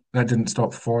 but that didn't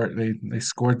stop Fort. They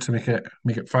scored to make it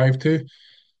 5-2.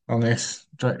 Unless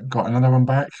got another one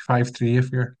back, 5-3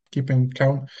 if you're keeping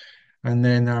count. And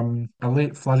then a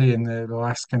late flurry in the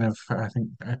last kind of, I think,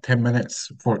 10 minutes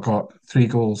before it got three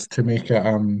goals to make it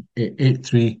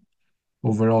 8-3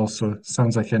 overall. So it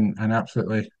sounds like an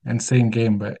absolutely insane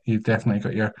game, but you've definitely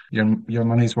got your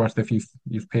money's worth if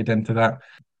you've paid into that.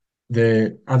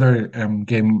 The other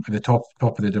game at the top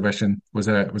of the division was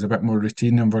a bit more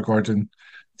routine, and Invergordon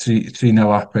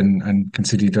 3-0 up and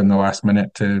conceded in the last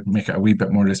minute to make it a wee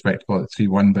bit more respectable at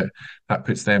 3-1, but that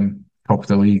puts them top of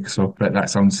the league. So, but that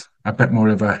sounds a bit more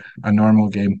of a normal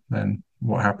game than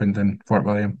what happened in Fort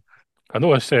William. I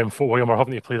noticed Fort William are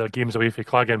having to play their games away from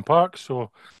Clydebank Park,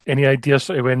 so any ideas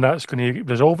sort of when that's going to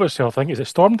resolve itself? I think is it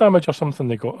storm damage or something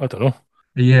they got? I don't know.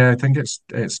 Yeah, I think it's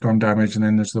storm damage, and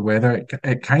then there's the weather.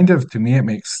 It kind of, to me, it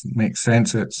makes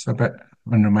sense. It's a bit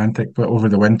unromantic, but over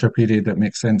the winter period, it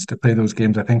makes sense to play those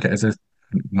games. I think it is a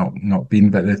not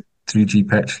been, but the 3G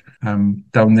pitch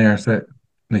down there, so that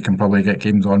they can probably get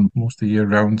games on most of the year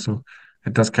round. So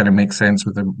it does kind of make sense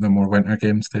with the more winter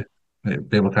games to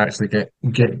be able to actually get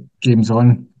games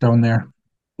on down there.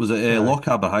 Was it Uh,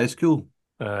 Lochmaben High School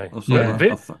Aye. or Well, something?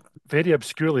 yeah, very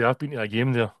obscurely, I've been to a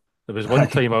game there. There was one Aye.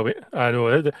 time I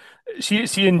know.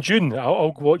 See in June,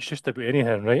 I'll watch just about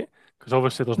anything, right? Because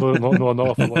obviously there's no an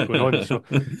awful lot going on. So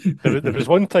there was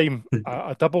one time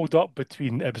I doubled up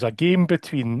between. It was a game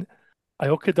between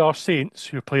Ilkadar Saints,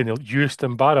 who are playing the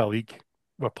Euston Barra League,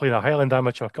 were playing a Highland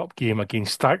Amateur Cup game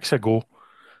against Staxigo,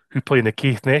 who play in the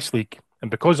Caithness League. And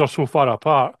because they're so far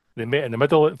apart, they met in the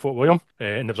middle at Fort William,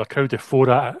 and there was a crowd of four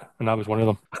at it, and I was one of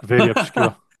them. Very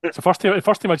obscure. It's the first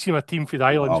time I'd seen a team for the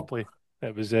Islands Wow. play.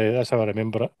 It was that's how I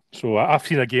remember it. So I've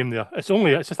seen a game there. It's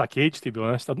just a cage, to be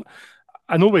honest.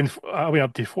 I know when I went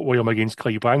up to Fort William against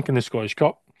Clydebank in the Scottish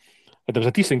Cup, there was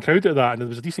a decent crowd at that, and there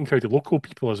was a decent crowd of local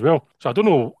people as well. So I don't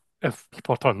know if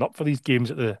people are turning up for these games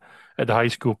at the high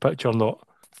school pitch or not.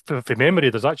 For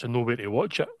memory, there's actually nowhere to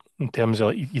watch it in terms of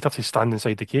like, you'd have to stand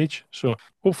inside the cage. So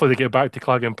hopefully they get back to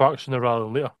Clydebank Park sooner rather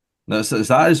than later. It's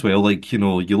that as well. Like, you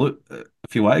look,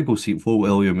 if you want to go see Fort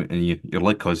William and you're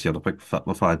like us, you're a big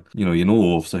football fan, you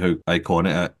know obviously how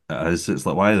iconic it is. It's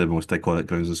like one of the most iconic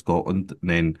grounds in Scotland. And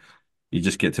then you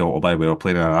just get to Ottawa where we're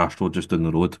playing at Astro just down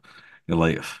the road. You're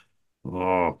like,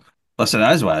 oh, listen,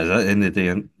 it is what it is at the end of the day.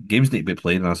 And games need to be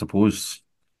played, and I suppose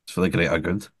it's for the greater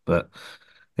good. But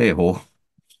hey ho.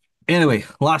 Anyway,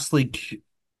 last league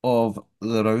of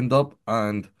the roundup,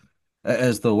 and it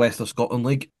is the West of Scotland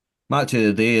League. Match of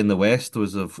the day in the West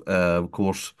was, of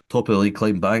course, top of the league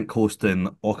Clydebank hosting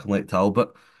Auchinleck Talbot,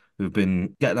 who've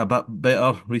been getting a bit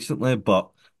better recently, but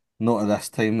not at this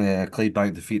time.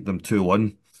 Clydebank defeated them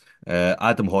 2-1.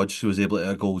 Adam Hodge was able to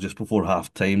get a goal just before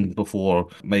half time before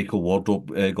Michael Wardrope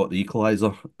got the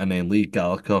equaliser, and then Lee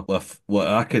Gallacher with what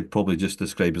I could probably just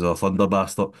describe as a thunder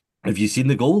bastard. Have you seen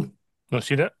the goal? Not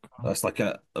seen it. That's like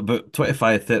a about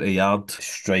 25, 30 yard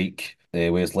strike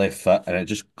with his left foot, and it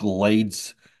just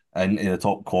glides into the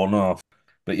top corner.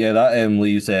 But yeah, that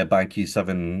leaves Banky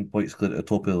 7 points clear at the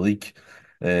top of the league.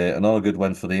 Another good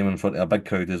win for them in front of a big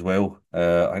crowd as well.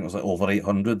 I think it was like over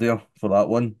 800 there for that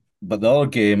one. But the other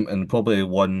game, and probably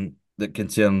one that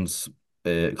concerns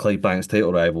Clydebank's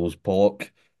title rivals,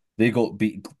 Pollock, they got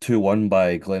beat 2-1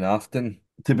 by Glenafton.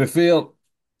 To be fair,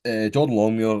 Jordan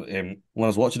Longmuir, when I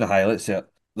was watching the highlights,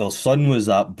 the sun was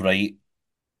that bright,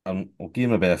 and I'll give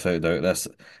him a benefit of the doubt. This,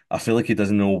 I feel like he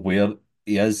doesn't know where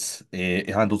he is. He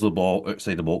handles the ball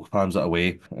outside the box, palms it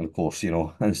away, and of course,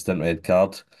 instant red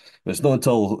card. But it's not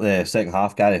until the second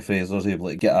half Gary Fraser's able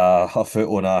to get a foot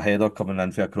on a header coming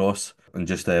in for a cross and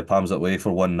just palms it away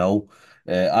for 1-0.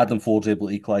 Adam Ford's able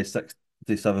to equalise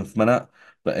 67th minute,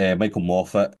 but Michael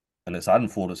Moffat, and it's Adam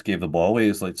Ford that's gave the ball away.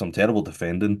 It's like some terrible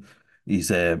defending.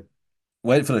 He's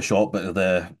went for the shot, but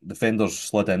the defenders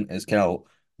slid in. It's kind of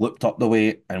looked up the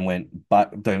way and went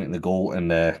back down at the goal,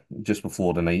 and just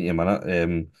before the 90th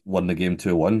minute, won the game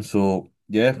 2-1. So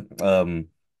yeah,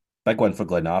 big win for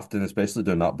Glenafton, especially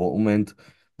doing that bottom end.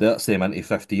 They're same into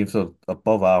 15th, they're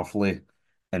above Arfley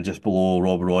and just below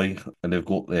Rob Roy, and they've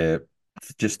got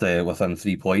just within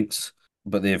 3 points.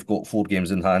 But they've got 4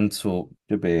 games in hand, so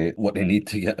should be what they need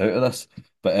to get out of this.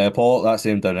 But Paul, that's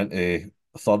them down into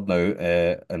third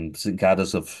now, and St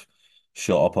Cadas have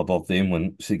shot up above them.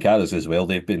 When St Cadas as well,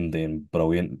 they've been doing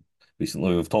brilliant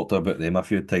recently. We've talked about them a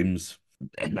few times,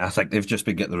 and I think they've just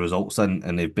been getting the results in,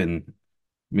 and they've been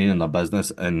meaning their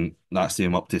business, and that's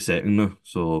them up to second now.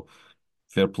 So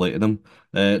fair play to them.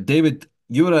 David,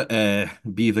 you were at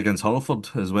Beith against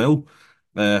Hurlford as well.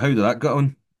 How did that get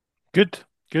on? Good,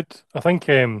 good. I think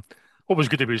what was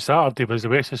good about Saturday was the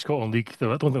West of Scotland League. I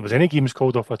don't think there was any games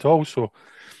called off at all. So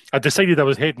I decided I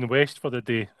was heading west for the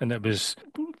day, and it was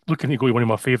looking to go to one of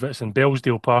my favourites, and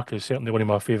Bellsdale Park is certainly one of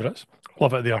my favourites.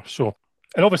 Love it there. So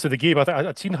And obviously the game,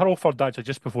 I'd seen Hurlford actually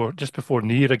just before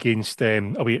New Year against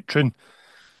away at Troon,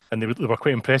 and they were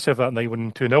quite impressive that night,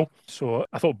 winning 2-0. So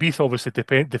I thought Beith, obviously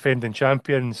defending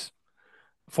champions,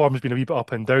 form's been a wee bit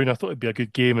up and down. I thought it'd be a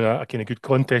good game and a kind of good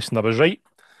contest, and I was right.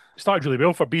 Started really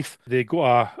well for Beith. They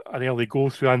got an early goal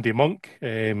through Andy Monk.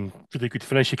 Really good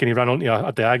finish. He kind of ran onto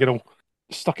a diagonal,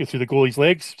 stuck it through the goalie's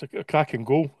legs. It's a cracking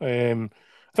goal. I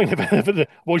think the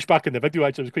watch back in the video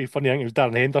actually was quite funny. I think it was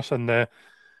Darren Henderson, the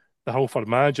Halford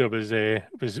manager,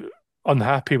 was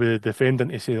unhappy with the defending,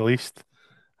 to say the least,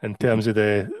 in terms of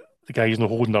the guys not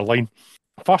holding their line.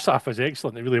 First half was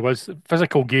excellent. It really was.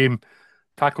 Physical game,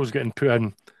 tackles getting put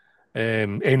in,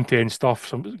 end-to-end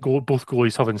stuff. Both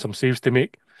goalies having some saves to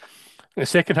make. The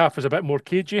second half was a bit more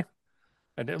cagey,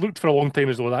 and it looked for a long time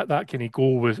as though that kind of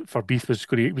goal for Beith was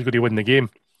going to win the game.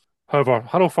 However,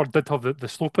 Hurlford did have the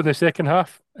slope in the second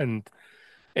half, and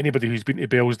anybody who's been to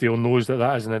Bellsdale knows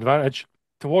that is an advantage.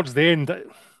 Towards the end,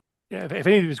 yeah, if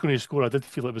anybody was going to score, I did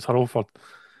feel it was Hurlford.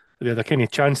 They had a kind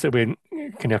of chance that went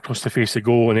kind of across the face of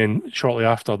goal, and then shortly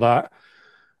after that,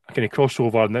 a kind of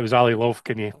crossover, and it was Ali Love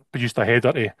kind of produced a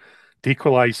header to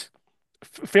equalise.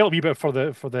 Felt a wee bit for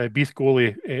the Beith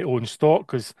goalie, Owen Stott,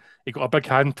 because he got a big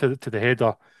hand to the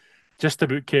header, just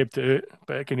about kept it out,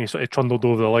 but it kind of sort of trundled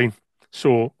over the line.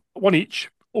 So one each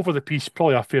over the piece,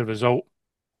 probably a fair result.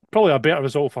 Probably a better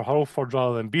result for Hurlford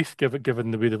rather than Beith,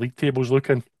 given the way the league table's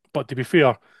looking. But to be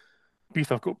fair, Beith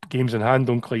have got games in hand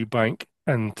on Clydebank,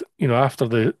 and after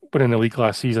the winning the league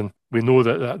last season, we know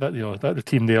that the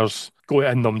team there's got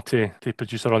it in them to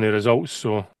produce a run of results.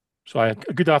 So a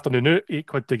good afternoon out,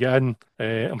 £8 to get in.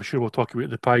 I'm sure we'll talk about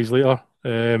the pies later.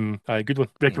 A good one.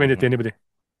 Recommend it to Mhm. anybody.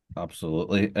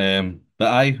 Absolutely.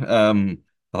 I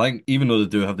think even though they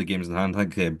do have the games in hand, I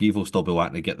think Beef will still be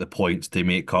wanting to get the points to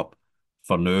make up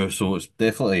for now. So it's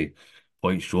definitely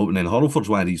points short. And then Hurlford's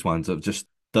one of these ones that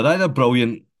they're either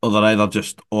brilliant or they're either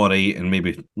just all right and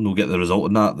maybe no get the result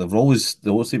in that. They always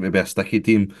seem to be a sticky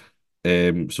team.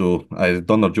 So I've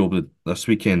done their job this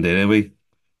weekend anyway.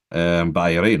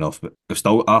 But you're right enough. But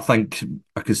I think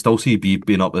I can still see Beef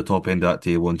being up the top end of that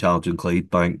table and challenging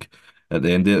Clydebank at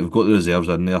the end of it. They've got the reserves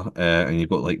in there, and you've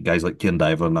got like guys like Kieran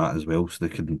Diver and that as well, so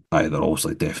they can. They're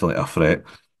obviously definitely a threat.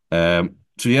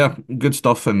 So yeah, good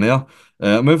stuff in there.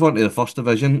 Move on to the first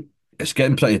division. It's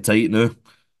getting pretty tight now.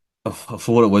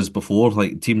 Before it was before,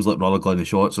 like teams like Rutherglen and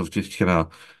Shotts have just kind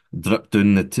of dripped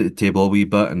down the table a wee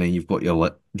bit, and then you've got your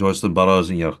like Johnstone Burrows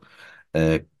and your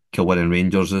uh, Kilwinning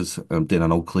Rangers is. I'm doing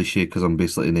an old cliche because I'm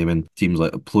basically naming teams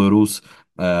like plurals.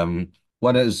 One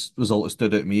is result that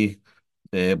stood out to me.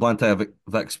 Blantyre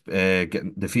Vicks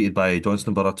getting defeated by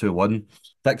Johnstone Borough 2-1.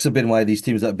 Vicks have been one of these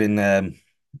teams that have been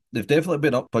they've definitely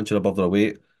been up punching above their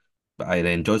weight. But I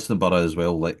then Johnstone Borough as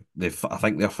well. Like I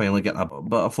think they're finally getting a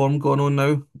bit of form going on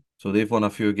now. So they've won a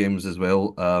few games as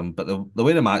well. But the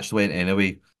way the match went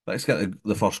anyway, let's get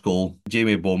the first goal.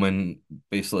 Jamie Bowman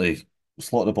basically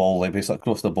slot the ball like basically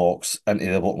across the box into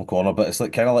the bottom corner, but it's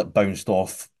like kind of like bounced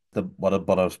off one of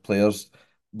Borough's players.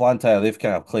 Blantyre, they've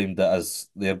kind of claimed it as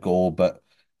their goal, but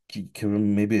can we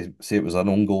maybe say it was an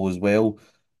own goal as well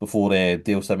before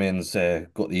Dale Simmons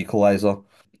got the equaliser.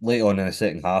 Late on in the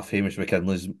second half, Hamish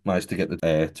McKinley's managed to get the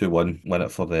 2-1 win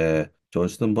it for the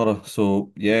Johnstone Borough.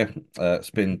 So yeah, it's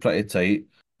been pretty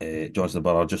tight. Johnstone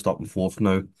Borough just up in fourth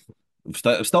now.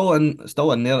 Still in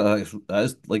there. It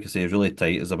is, like I say, really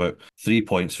tight. It's about 3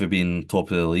 points for being top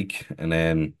of the league, and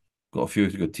then got a few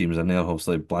good teams in there.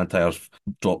 Obviously, Blantyre's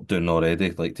dropped down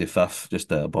already, like to fifth,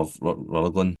 just above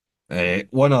Rutherglen.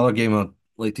 One other game I'd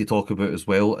like to talk about as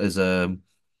well is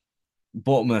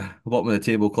bottom of the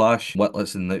table clash.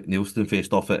 Whitlets and Neilston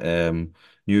faced off at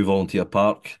New Volunteer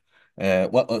Park.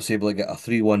 Whitlets able to get a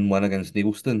 3-1 win against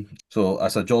Neilston. So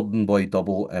that's a Jordan Boy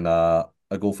double and a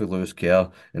goal for Lewis Kerr,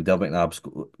 and Del McNabb's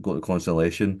got the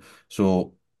consolation.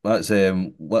 So that's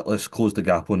Whitlets closed the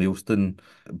gap on Neilston,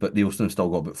 but Neilston still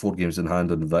got about 4 games in hand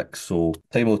on Vic. So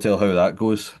time will tell how that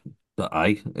goes. But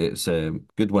aye, it's a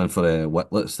good win for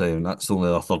Whitlets. That's only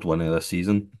their third win of this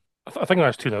season. I think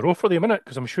that's two in a row for the minute,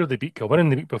 because I'm sure they beat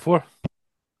Kilwinning the week before. So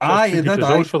that's Aye, two it good did,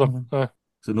 results aye. for them.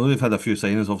 So I know they've had a few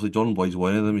signings. Obviously, John Boyd's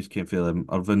one of them. He's came for the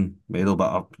Irvine medal,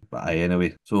 but aye,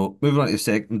 anyway. So moving on to the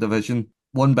second division.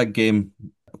 One big game.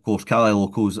 Of course, Cali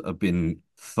locals have been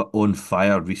on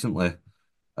fire recently.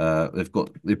 They've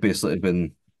basically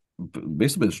been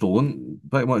stolen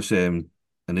pretty much, and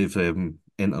they've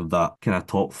entered that kind of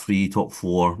top three, top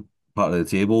four part of the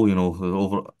table. They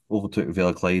overtook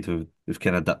Villa Clyde, who've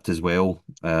kind of dipped as well.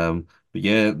 But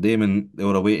yeah, they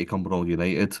were away to Cumbernauld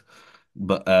United.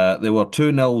 But they were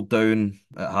 2-0 down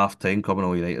at half time,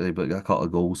 Cumbernauld United, but got a couple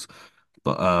of goals.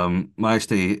 but managed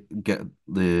to get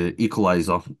the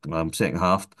equaliser second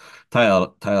half.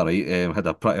 Tyler Wright had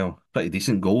a pretty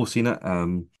decent goal, seen it.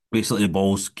 Basically the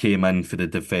balls came in for the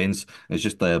defence. It's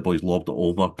just the boys lobbed it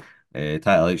over.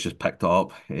 Tyler Wright's just picked it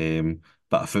up, bit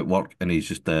of footwork, and he's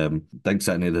just dinks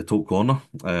it into the top corner.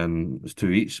 It's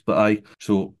two each, but aye,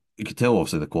 so you could tell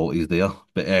obviously the quality's there.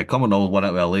 But coming on win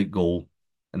it with a late goal,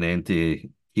 and then to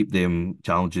keep them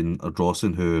challenging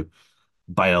Ardrossan, who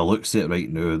by the looks of it right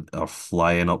now are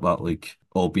flying up that league.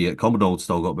 Albeit Cumbernauld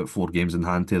still got about 4 games in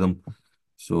hand to them,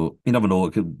 so you never know.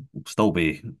 It could still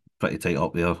be pretty tight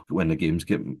up there when the games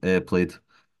get played.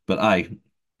 But aye,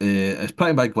 it's a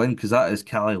pretty big win because that is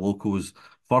Cali Loco's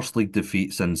first league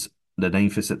defeat since the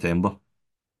 9th of September.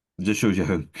 It just shows you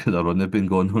how good a run they've been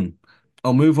going on.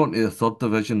 I'll move on to the third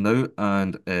division now,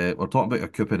 and we're talking about a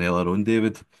coup in earlier on,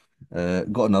 David.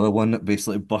 Got another one that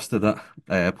basically busted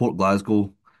it. Port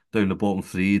Glasgow down the bottom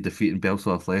three, defeating Belfast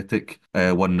Athletic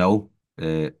 1-0.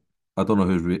 I don't know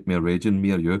who's more raging,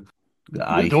 me or you. The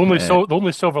Aye, only the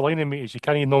only silver lining, mate, is you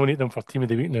can't even nominate them for team of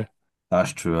the week now.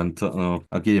 that's true. And no,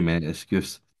 I'll give you an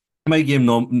excuse. I might give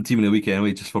him team of the week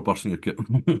anyway, just for bursting your coup.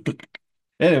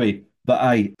 Anyway, but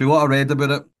aye, for what I read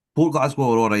about it, Port Glasgow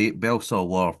were alright, Belfast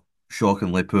were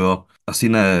shockingly poor. I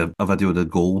seen a video of the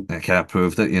goal that kind of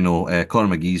proved it,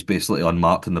 Conor McGee's basically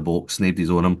unmarked in the box, nobody's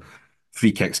on him.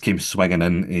 Free kicks came swinging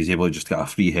in, and he's able to just get a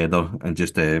free header and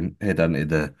just head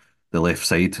into the left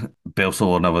side. Belfast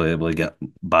were never able to get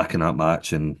back in that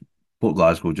match, and Port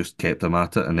Glasgow just kept them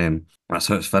at it, and then that's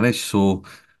how it's finished. So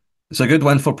it's a good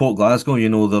win for Port Glasgow.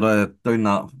 They're down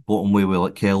that bottom way with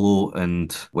like Kello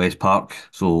and West Park.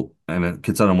 So, and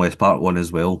considering West Park won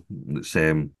as well, it's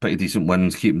pretty decent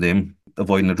wins, keeping them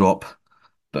avoiding the drop.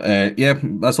 But yeah,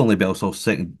 that's only Belfast's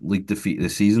second league defeat of the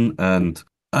season, and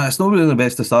it's not really the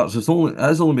best of starts. It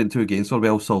has only been 2 games for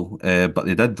Belfast, but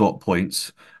they did drop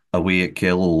points away at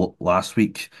Kello last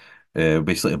week.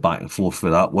 Basically a back and forth for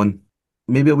that one.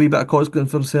 Maybe a wee bit of cause going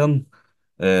for concern.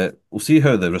 We'll see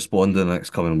how they respond in the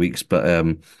next coming weeks, but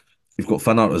you've got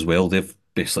Finnart as well. They've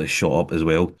basically shot up as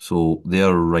well, so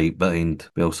they're right behind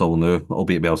Belsall now.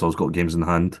 Albeit Belsall's got games in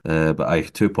hand, but aye,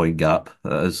 2 point gap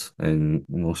that is, and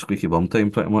squeaky bum time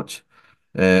pretty much.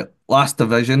 Last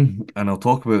division, and I'll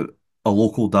talk about a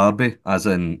local derby, as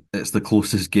in it's the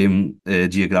closest game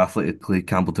geographically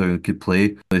Campbelltown could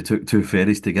play. They took 2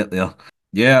 ferries to get there.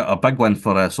 Yeah, a big win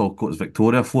for Saltcoats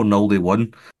Victoria, 4-0 they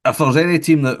won. If there was any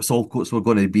team that Saltcoats were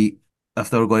going to beat, if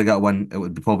they were going to get a win, it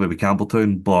would probably be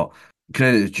Campbelltown, but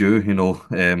credit is due,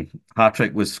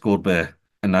 hat-trick was scored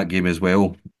in that game as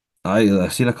well. I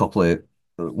seen a couple of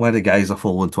one of the guys I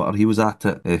follow on Twitter, he was at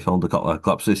it. He filmed a couple of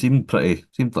clips. It seemed like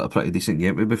a pretty decent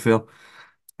game to be fair.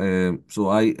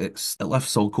 So it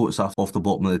lifts Saltcoats off the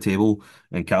bottom of the table,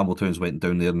 and Campbelltown's went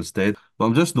down there instead. But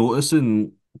I'm just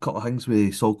noticing a couple of things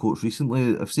with Saltcoats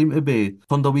recently. I've seemed to be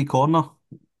turned a wee corner,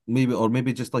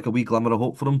 maybe just like a wee glimmer of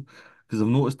hope for them. Because I've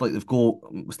noticed like they've got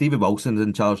Stevie Wilson's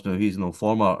in charge now. He's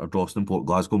former Ardrossan Port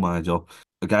Glasgow manager,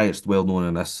 a guy that's well known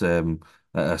in this at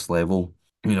this level.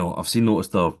 I've seen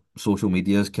noticed their social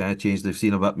media's kind of changed. They've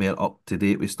seen a bit more up to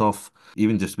date with stuff.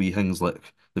 Even just wee things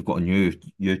like they've got a new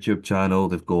YouTube channel.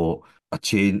 They've got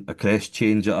a crest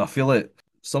change. I feel like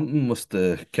something must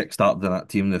kick started in that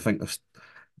team. They think they're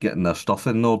getting their stuff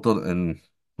in order and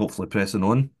hopefully pressing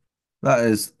on. That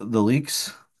is the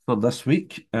leagues for this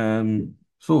week.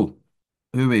 So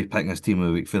who are we picking as team of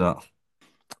the week for that?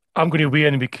 I'm going to weigh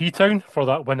in with Creetown for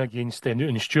that win against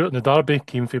Newton Stewart in the derby.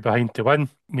 Came from behind to win,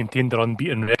 maintained their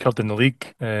unbeaten record in the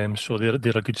league. So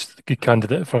they're a good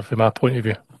candidate from my point of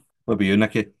view. What about you,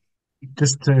 Nicky?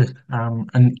 Just to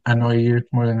annoy you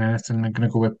more than anything, I'm going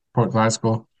to go with Port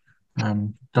Glasgow.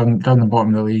 Down the bottom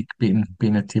of the league,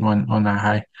 beating a team on that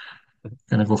high.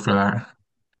 Going to go for that.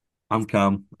 I'm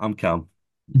calm. I'm calm.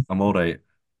 I'm all right.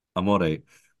 I'm all right.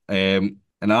 And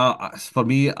for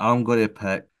me, I'm going to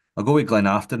pick. I'll go with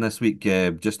Glenafton this week.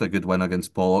 Just a good win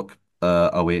against Pollock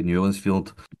away at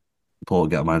Newlandsfield.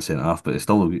 Pollock get a man sent off, but they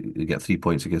still get 3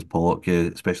 points against Pollock,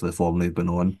 especially the form they've been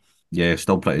on. Yeah,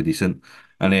 still pretty decent.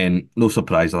 And then, no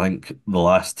surprise, I think the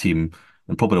last team,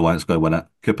 and probably the one that's going to win it,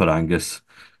 Cooper Angus,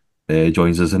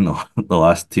 joins us in the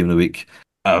last team of the week.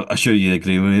 I'm sure you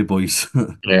agree with me, boys.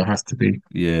 Yeah, it has to be.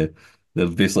 Yeah, they're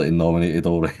basically nominated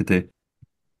already.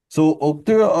 So I'll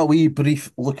do a wee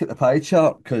brief look at the pie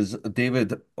chart because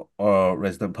David, our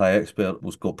resident pie expert,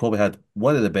 probably had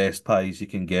one of the best pies you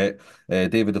can get.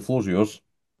 David, the floor's yours.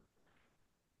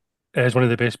 It's one of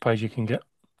the best pies you can get.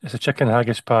 It's a chicken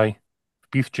haggis pie,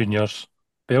 beef juniors,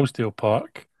 Bellsdale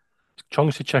Park,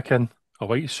 chunks of chicken, a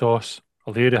white sauce,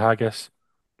 a layer of haggis,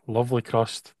 lovely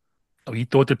crust, a wee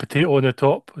dotted potato on the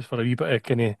top for a wee bit of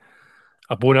kind of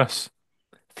a bonus,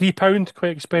 £3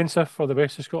 quite expensive for the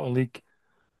West of Scotland League,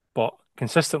 but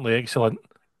consistently excellent.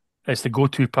 It's the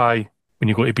go-to pie when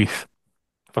you go to Beith.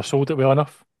 If I sold it well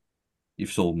enough,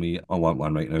 You've sold me. I want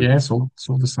one right now. Yeah, sold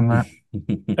us on that.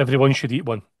 everyone should eat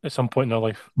one at some point in their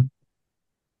life.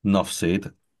 Enough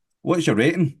said. What's your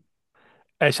rating?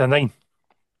 It's a 9,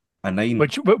 A nine.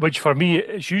 which for me,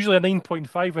 it's usually a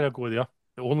 9.5 when I go there.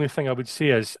 The only thing I would say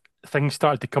is things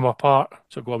started to come apart,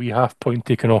 so I got a wee half point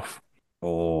taken off.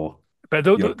 Oh, But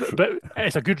you're but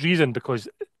it's a good reason because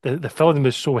the filling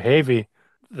was so heavy,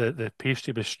 the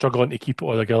pastry was struggling to keep it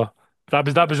all together. That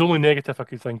was the only negative I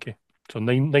could think of. So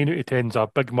nine out of ten's a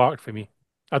big mark for me.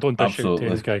 I don't dish out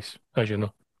tens, absolutely guys, as you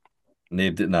know.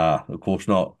 nailed it. Nah, of course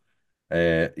not.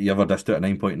 You ever dished out a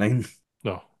 9.9?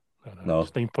 No, no. No,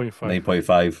 It's 9.5.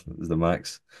 9.5 is the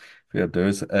max. Fair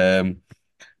dues.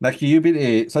 Nicky, you been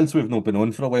to, since we've not been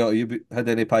on for a while, had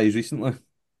any pies recently?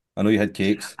 I know you had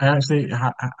cakes. I actually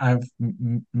I've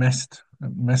missed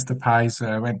the pies.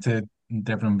 I went to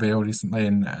Devon Vale recently,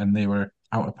 and they were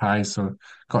out of pies, so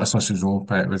got a sausage roll,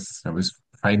 but it was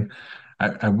fine.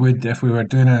 I would, if we were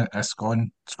doing a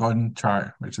scone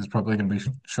chart, which is probably going to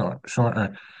be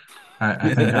shorter.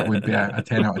 I think that would be a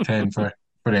 10 out of 10 for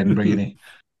Edinburgh Uni.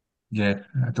 Yeah,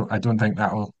 I don't think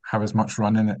that'll have as much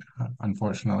run in it,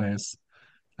 unfortunately,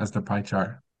 as the pie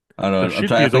chart. I There know, I'm should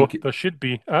trying be, to though. think. There should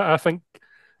be. I think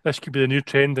this could be the new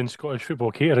trend in Scottish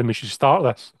football catering. We should start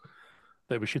this.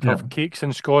 That we should Yeah, have cakes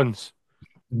and scones.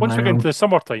 Once we my get into the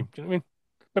summertime, do you know what I mean?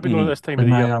 Maybe not at Mhm. this time of when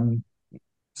the my year.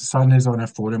 son is on a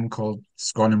forum called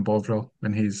Scone and Bovril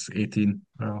when he's 18.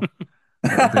 Well,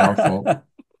 it'll be our fault.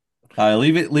 Aye,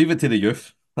 leave it to the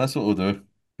youth. That's what we'll do.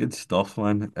 Good stuff,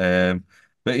 man.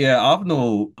 But yeah, I've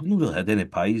not really had any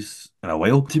pies in a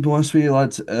while, to be honest with you,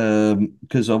 lads.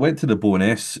 Because I went to the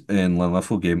Bonus in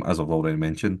Linlithgow game, as I've already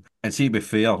mentioned. And see, to be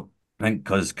fair, I think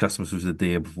because Christmas was the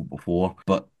day before,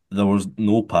 but there was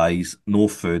no pies, no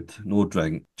food, no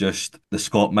drink, just the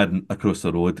Scotland across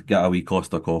the road, get a wee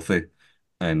Costa coffee,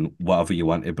 and whatever you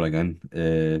want to bring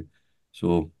in.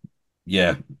 So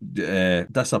yeah,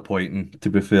 disappointing to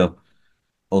be fair.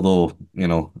 Although,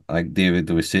 I think David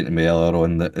was saying to me earlier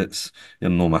on that you're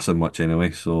not missing much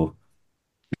anyway. So,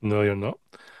 No, you're not.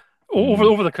 mm,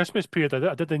 Over the Christmas period,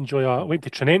 I did enjoy. I went to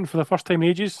Trinent for the first time in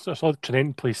ages. I saw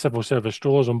Trinent play civil service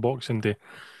strollers on Boxing Day,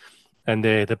 and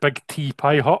the big tea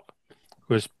pie hut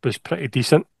was pretty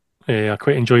decent. I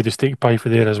quite enjoyed the steak pie for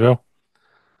there as well.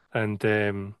 And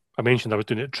I mentioned I was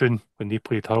doing it at Troon when they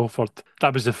played Hurlford.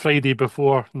 That was the Friday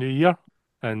before New Year,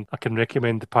 and I can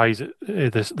recommend the pies,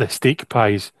 the steak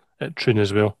pies at Troon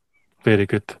as well. Very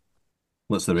good.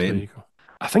 what's the So there rating? you go.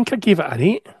 I think I gave it an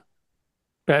 8,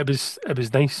 but it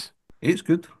was nice. It's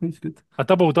good. It's good. I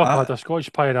doubled up. I had Ah, a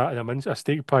Scottish pie that and a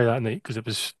steak pie that night because it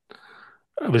was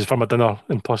for my dinner,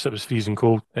 and plus it was freezing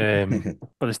cold. But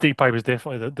the steak pie was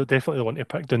definitely the one to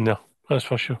pick down there. That's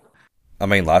for sure. I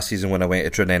mean, last season when I went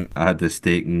to Trinent, I had the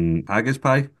steak and haggis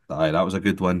pie. Aye, that was a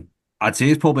good one. I'd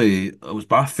say it was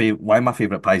one of my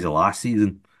favourite pies of last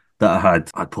season that I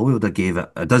had. I probably would have gave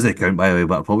it. It doesn't count by the way,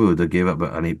 but I probably would have gave it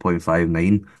about an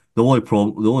 8.59. The only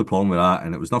problem with that,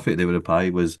 and it was nothing to do with the pie,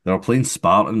 was they were playing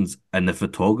Spartans, and the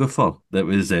photographer that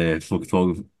was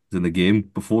photographed in the game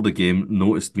before the game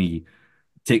noticed me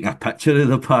taking a picture of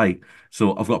the pie.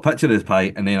 So I've got a picture of the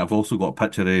pie, and then I've also got a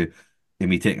picture of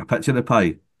me taking a picture of the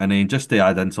pie. And then just to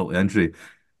add insult to injury,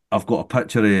 I've got a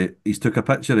picture he's took a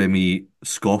picture of me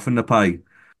scoffing the pie.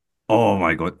 Oh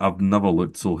my God, I've never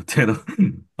looked so terrible.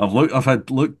 I've had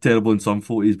looked terrible in some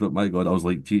photos, but my God, I was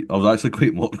like, gee, I was actually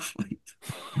quite mortified.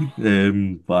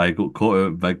 But I got caught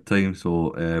out big time.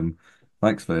 So,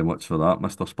 thanks very much for that,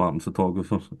 Mr. Spartan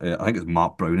photographer. I think it's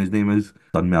Mark Brown, his name is.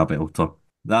 Done me a belter.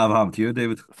 That ever happened to you,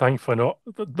 David? Thankfully not.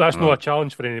 That's not a No.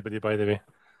 challenge for anybody, by the way.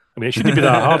 I mean, it shouldn't be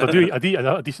that hard. I do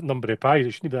a decent number of pies.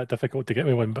 It shouldn't be that difficult to get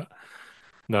me one, but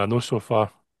no so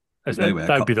far. Right with a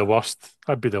That'd be cup. the worst.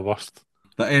 That'd be the worst.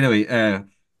 But anyway,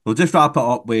 we'll just wrap it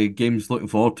up with games looking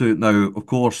forward to. Now, of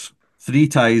course, three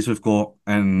ties we've got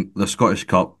in the Scottish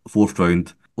Cup, fourth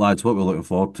round. Lads, what we're looking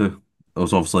forward to?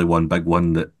 There's obviously one big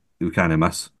one that we can't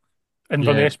miss. Yeah,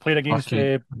 Inverness playing against.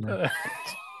 Bucky. Yeah,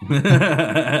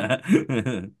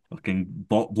 Fucking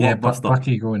yeah, blockbuster.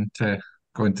 Bucky going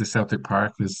to Celtic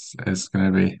Park is going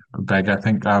to be big. I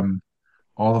think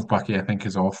all of Bucky, I think,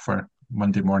 is off for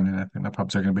Monday morning. I think the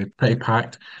pubs are going to be pretty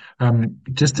packed.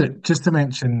 Just to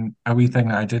mention a wee thing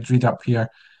that I did read up here.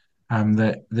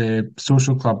 The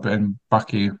social club in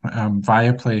Buckie,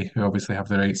 Viaplay, who obviously have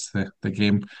the rights to the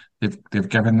game, they've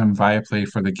given them Viaplay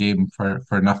for the game for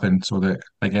nothing, so that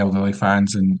like elderly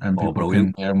fans and Oh, people can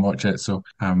brilliant. there and watch it. So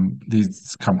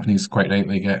these companies quite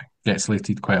rightly get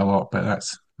slated quite a lot, but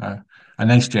that's a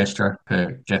nice gesture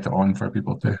to get it on for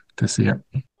people to see it.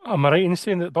 Am I right in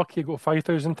saying that Buckie got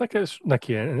 5,000 tickets,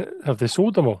 Nicky? And have they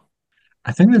sold them all?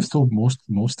 I think they've sold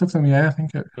most of them. Yeah, I It's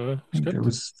think good. it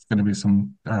was going to be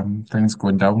some things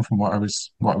going down from what I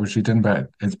was reading, but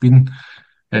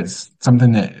it's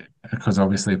something that, because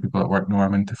obviously people at work know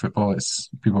I'm into football. It's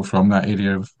people from that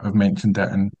area have mentioned it,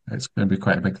 and it's going to be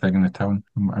quite a big thing in the town.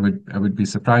 I would be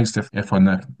surprised if on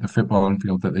the footballing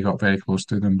field that they got very close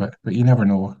to them, but you never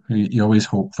know. You always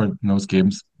hope for in those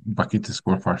games Bucky to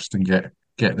score first and get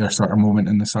their sort of moment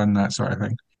in the sun, that sort of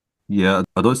thing. Yeah,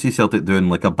 I don't see Celtic doing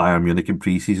like a Bayern Munich in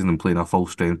pre-season and playing a full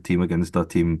strength team against a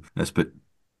team that's about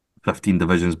 15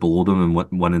 divisions below them and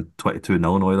winning 22-0 and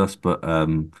all this. But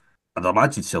I'd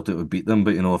imagine Celtic would beat them.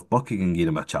 But if Bucky can give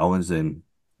them a challenge, then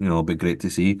it'll be great to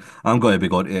see. I'm going to be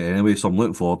going to it anyway, so I'm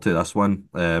looking forward to this one.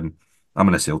 I'm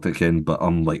in a Celtic end, but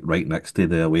I'm like right next to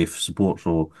the away support,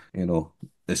 so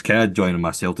it's kind of joining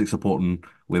my Celtic supporting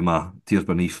with my Tears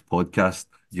Beneath podcast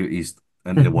duties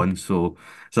into one. So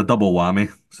it's a double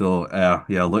whammy. So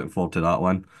yeah, looking forward to that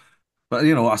one. But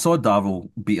I saw Davil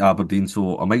beat Aberdeen,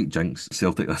 so I might jinx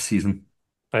Celtic this season.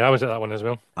 I was at that one as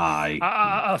well. Aye.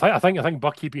 I think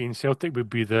Buckie beating Celtic would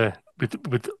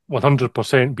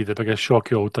 100% be the biggest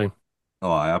shock of all time.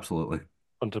 Oh, aye, absolutely.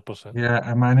 100%. Yeah,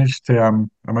 I managed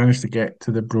to get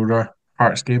to the Broder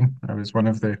Hearts game. I was one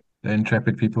of the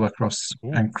intrepid people Oh, across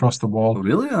the Oh, wall.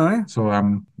 really? Aye. So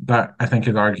that I think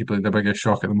is arguably the biggest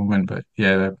shock at the moment. But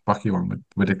yeah, the Bucky one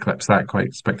would eclipse that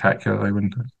quite spectacularly,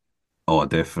 wouldn't it? Oh,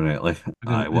 definitely.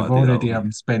 Aye, They've what a day that'll already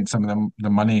be. spent some of the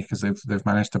money because they've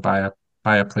managed to buy a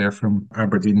player from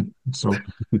Aberdeen. So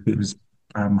it was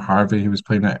Harvey who was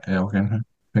playing at Elgin. I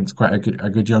think it's quite a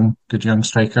good young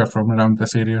striker from around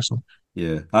this area. So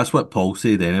Yeah, that's what Paul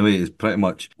said anyway. It's pretty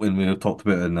much when we talked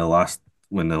about it in the last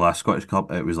Scottish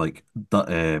Cup, it was like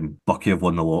Bucky have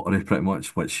won the lottery pretty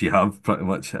much, which you have pretty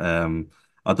much.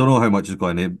 I don't know how much is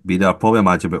going to be there. Probably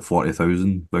imagine about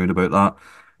 40,000 round about that.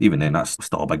 Even then, that's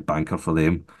still a big banker for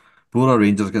them. Brora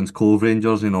Rangers against Cove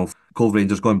Rangers. Cove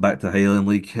Rangers going back to Highland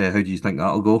League. How do you think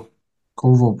that'll go?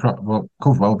 Cove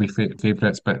will be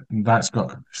favourites, but that's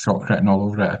got shot written all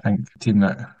over it. I think a team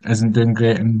that isn't doing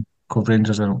great in Cove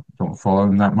Rangers, I don't follow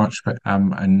them that much, but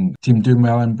and team doing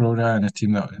well in Broda, and a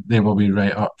team that they will be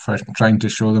right up for trying to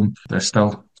show them they're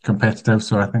still competitive.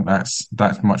 So I think that's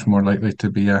much more likely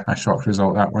to be a shock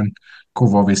result. That one,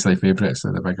 Cove obviously favourites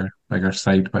are the bigger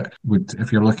side, but would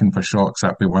if you're looking for shocks,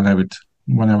 that'd be one I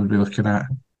would be looking at.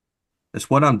 It's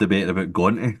one I'm debating about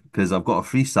going to because I've got a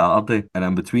free Saturday and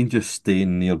I'm between just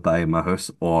staying nearby my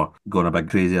house or going a big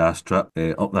crazy ass trip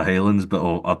up the Highlands.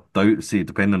 But I doubt, see,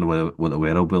 depending on what the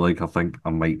weather will be like, I think I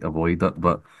might avoid it.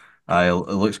 But it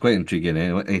looks quite intriguing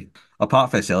anyway.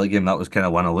 Apart from the Celtic game, that was kind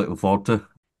of one I'm looking forward to.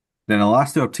 Then the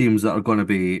last two are teams that are going to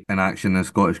be in action in the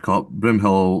Scottish Cup.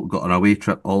 Broomhill got an away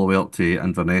trip all the way up to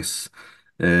Inverness.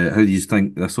 How do you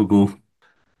think this will go?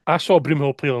 I saw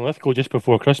Broomhill play on Lithgow just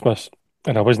before Christmas,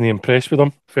 and I wasn't impressed with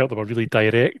them. Felt they were really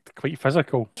direct, quite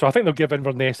physical. So I think they'll give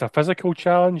Inverness a physical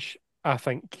challenge. I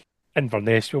think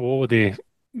Inverness will already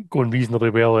going reasonably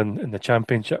well in the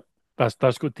championship.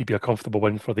 That's going to be a comfortable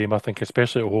win for them, I think,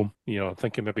 especially at home. I'm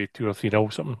thinking maybe 2 or 3 nil,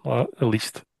 something like that, at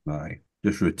least. Aye,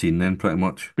 just routine then, pretty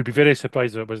much. We'd be very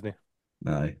surprised if it wasn't.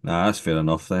 Aye, nah, that's fair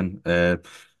enough then. Have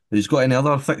you got any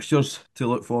other fixtures to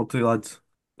look forward to, lads?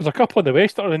 There's a couple in the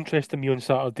West that are interesting me on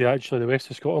Saturday, actually. The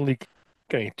West of Scotland League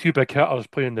getting two big hitters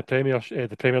playing the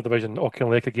Premier Division,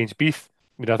 Auchinleck against Beith.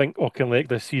 I mean, I think Auchinleck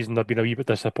this season have been a wee bit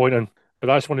disappointing, but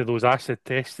that's one of those acid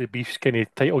tests, the Beith's kind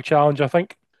of title challenge, I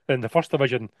think. In the first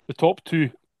division, the top two,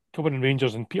 Cuthbert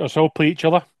Rangers and Petershill, play each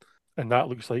other, and that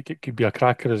looks like it could be a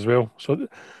cracker as well. So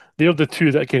they're the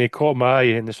two that kind of caught my eye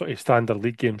in the sort of standard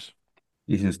league games.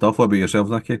 Decent stuff. What about yourself,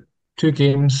 Nicky? Two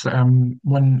games,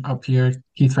 one up here,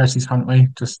 Keith versus Huntly,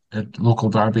 just a local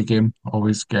derby game.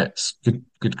 Always gets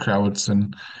good crowds,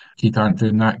 and Keith aren't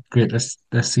doing that great this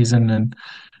season. And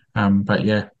but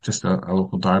yeah, just a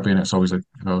local derby, and it's always a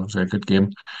good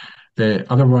game. The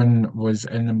other one was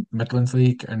in the Midlands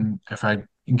League, and if I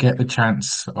get the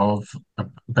chance of a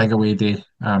big away day,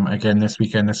 again this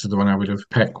weekend, this is the one I would have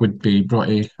picked, would be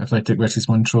Broughty Athletic versus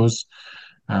Montrose.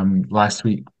 Last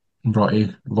week,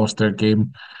 Broughty lost their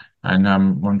game, and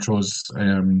Montrose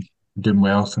doing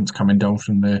well since coming down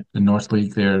from the North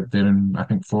League. They're in, I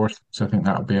think, fourth, so I think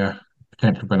that'll be a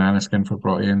potential banana skin for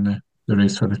Broughty in the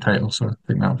race for the title. So I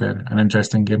think that'll be an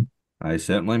interesting game. Aye,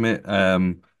 certainly, mate.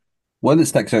 One that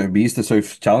sticks out to me is the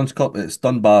South Challenge Cup. It's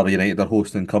Dunbar United are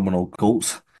hosting Cumbernauld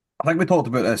Colts. I think we talked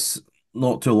about this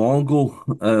not too long ago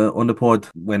on the pod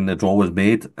when the draw was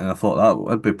made, and I thought that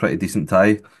would be a pretty decent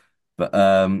tie. But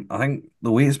I think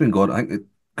the way it's been going, I think the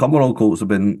Cumbernauld Colts have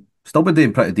been Still been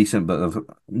doing pretty decent, but I've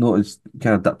noticed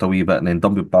kind of dipped a wee bit, and then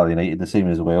Dunbar United the same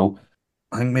as well.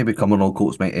 I think maybe Cumbernauld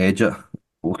Colts might edge it.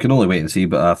 We can only wait and see,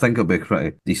 but I think it'll be a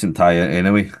pretty decent tie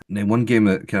anyway. And then one game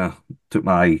that kind of took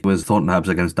my eye was Thornton Hibs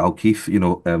against Dalkeith.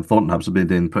 Thornton Hibs have been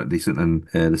doing pretty decent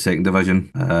in the second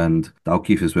division, and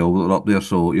Dalkeith as well. They're up there,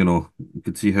 so you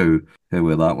could see how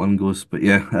well that one goes. But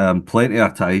yeah, plenty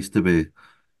of ties to be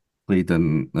played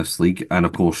in this league, and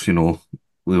of course,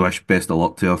 we wish best of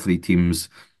luck to our three teams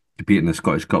competing in the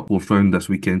Scottish Cup fourth round this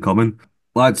weekend coming.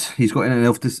 Lads, he's got anything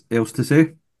else to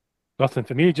say? Nothing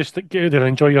for me. Just get out there and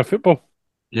enjoy your football.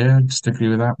 Yeah, just agree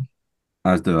with that.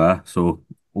 As do I. So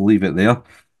we'll leave it there.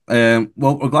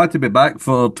 Well, we're glad to be back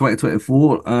for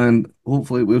 2024, and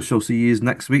hopefully we shall see you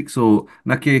next week. So,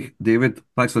 Nicky, David,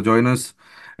 thanks for joining us.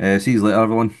 See you later,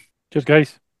 everyone. Cheers,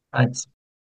 guys. Thanks.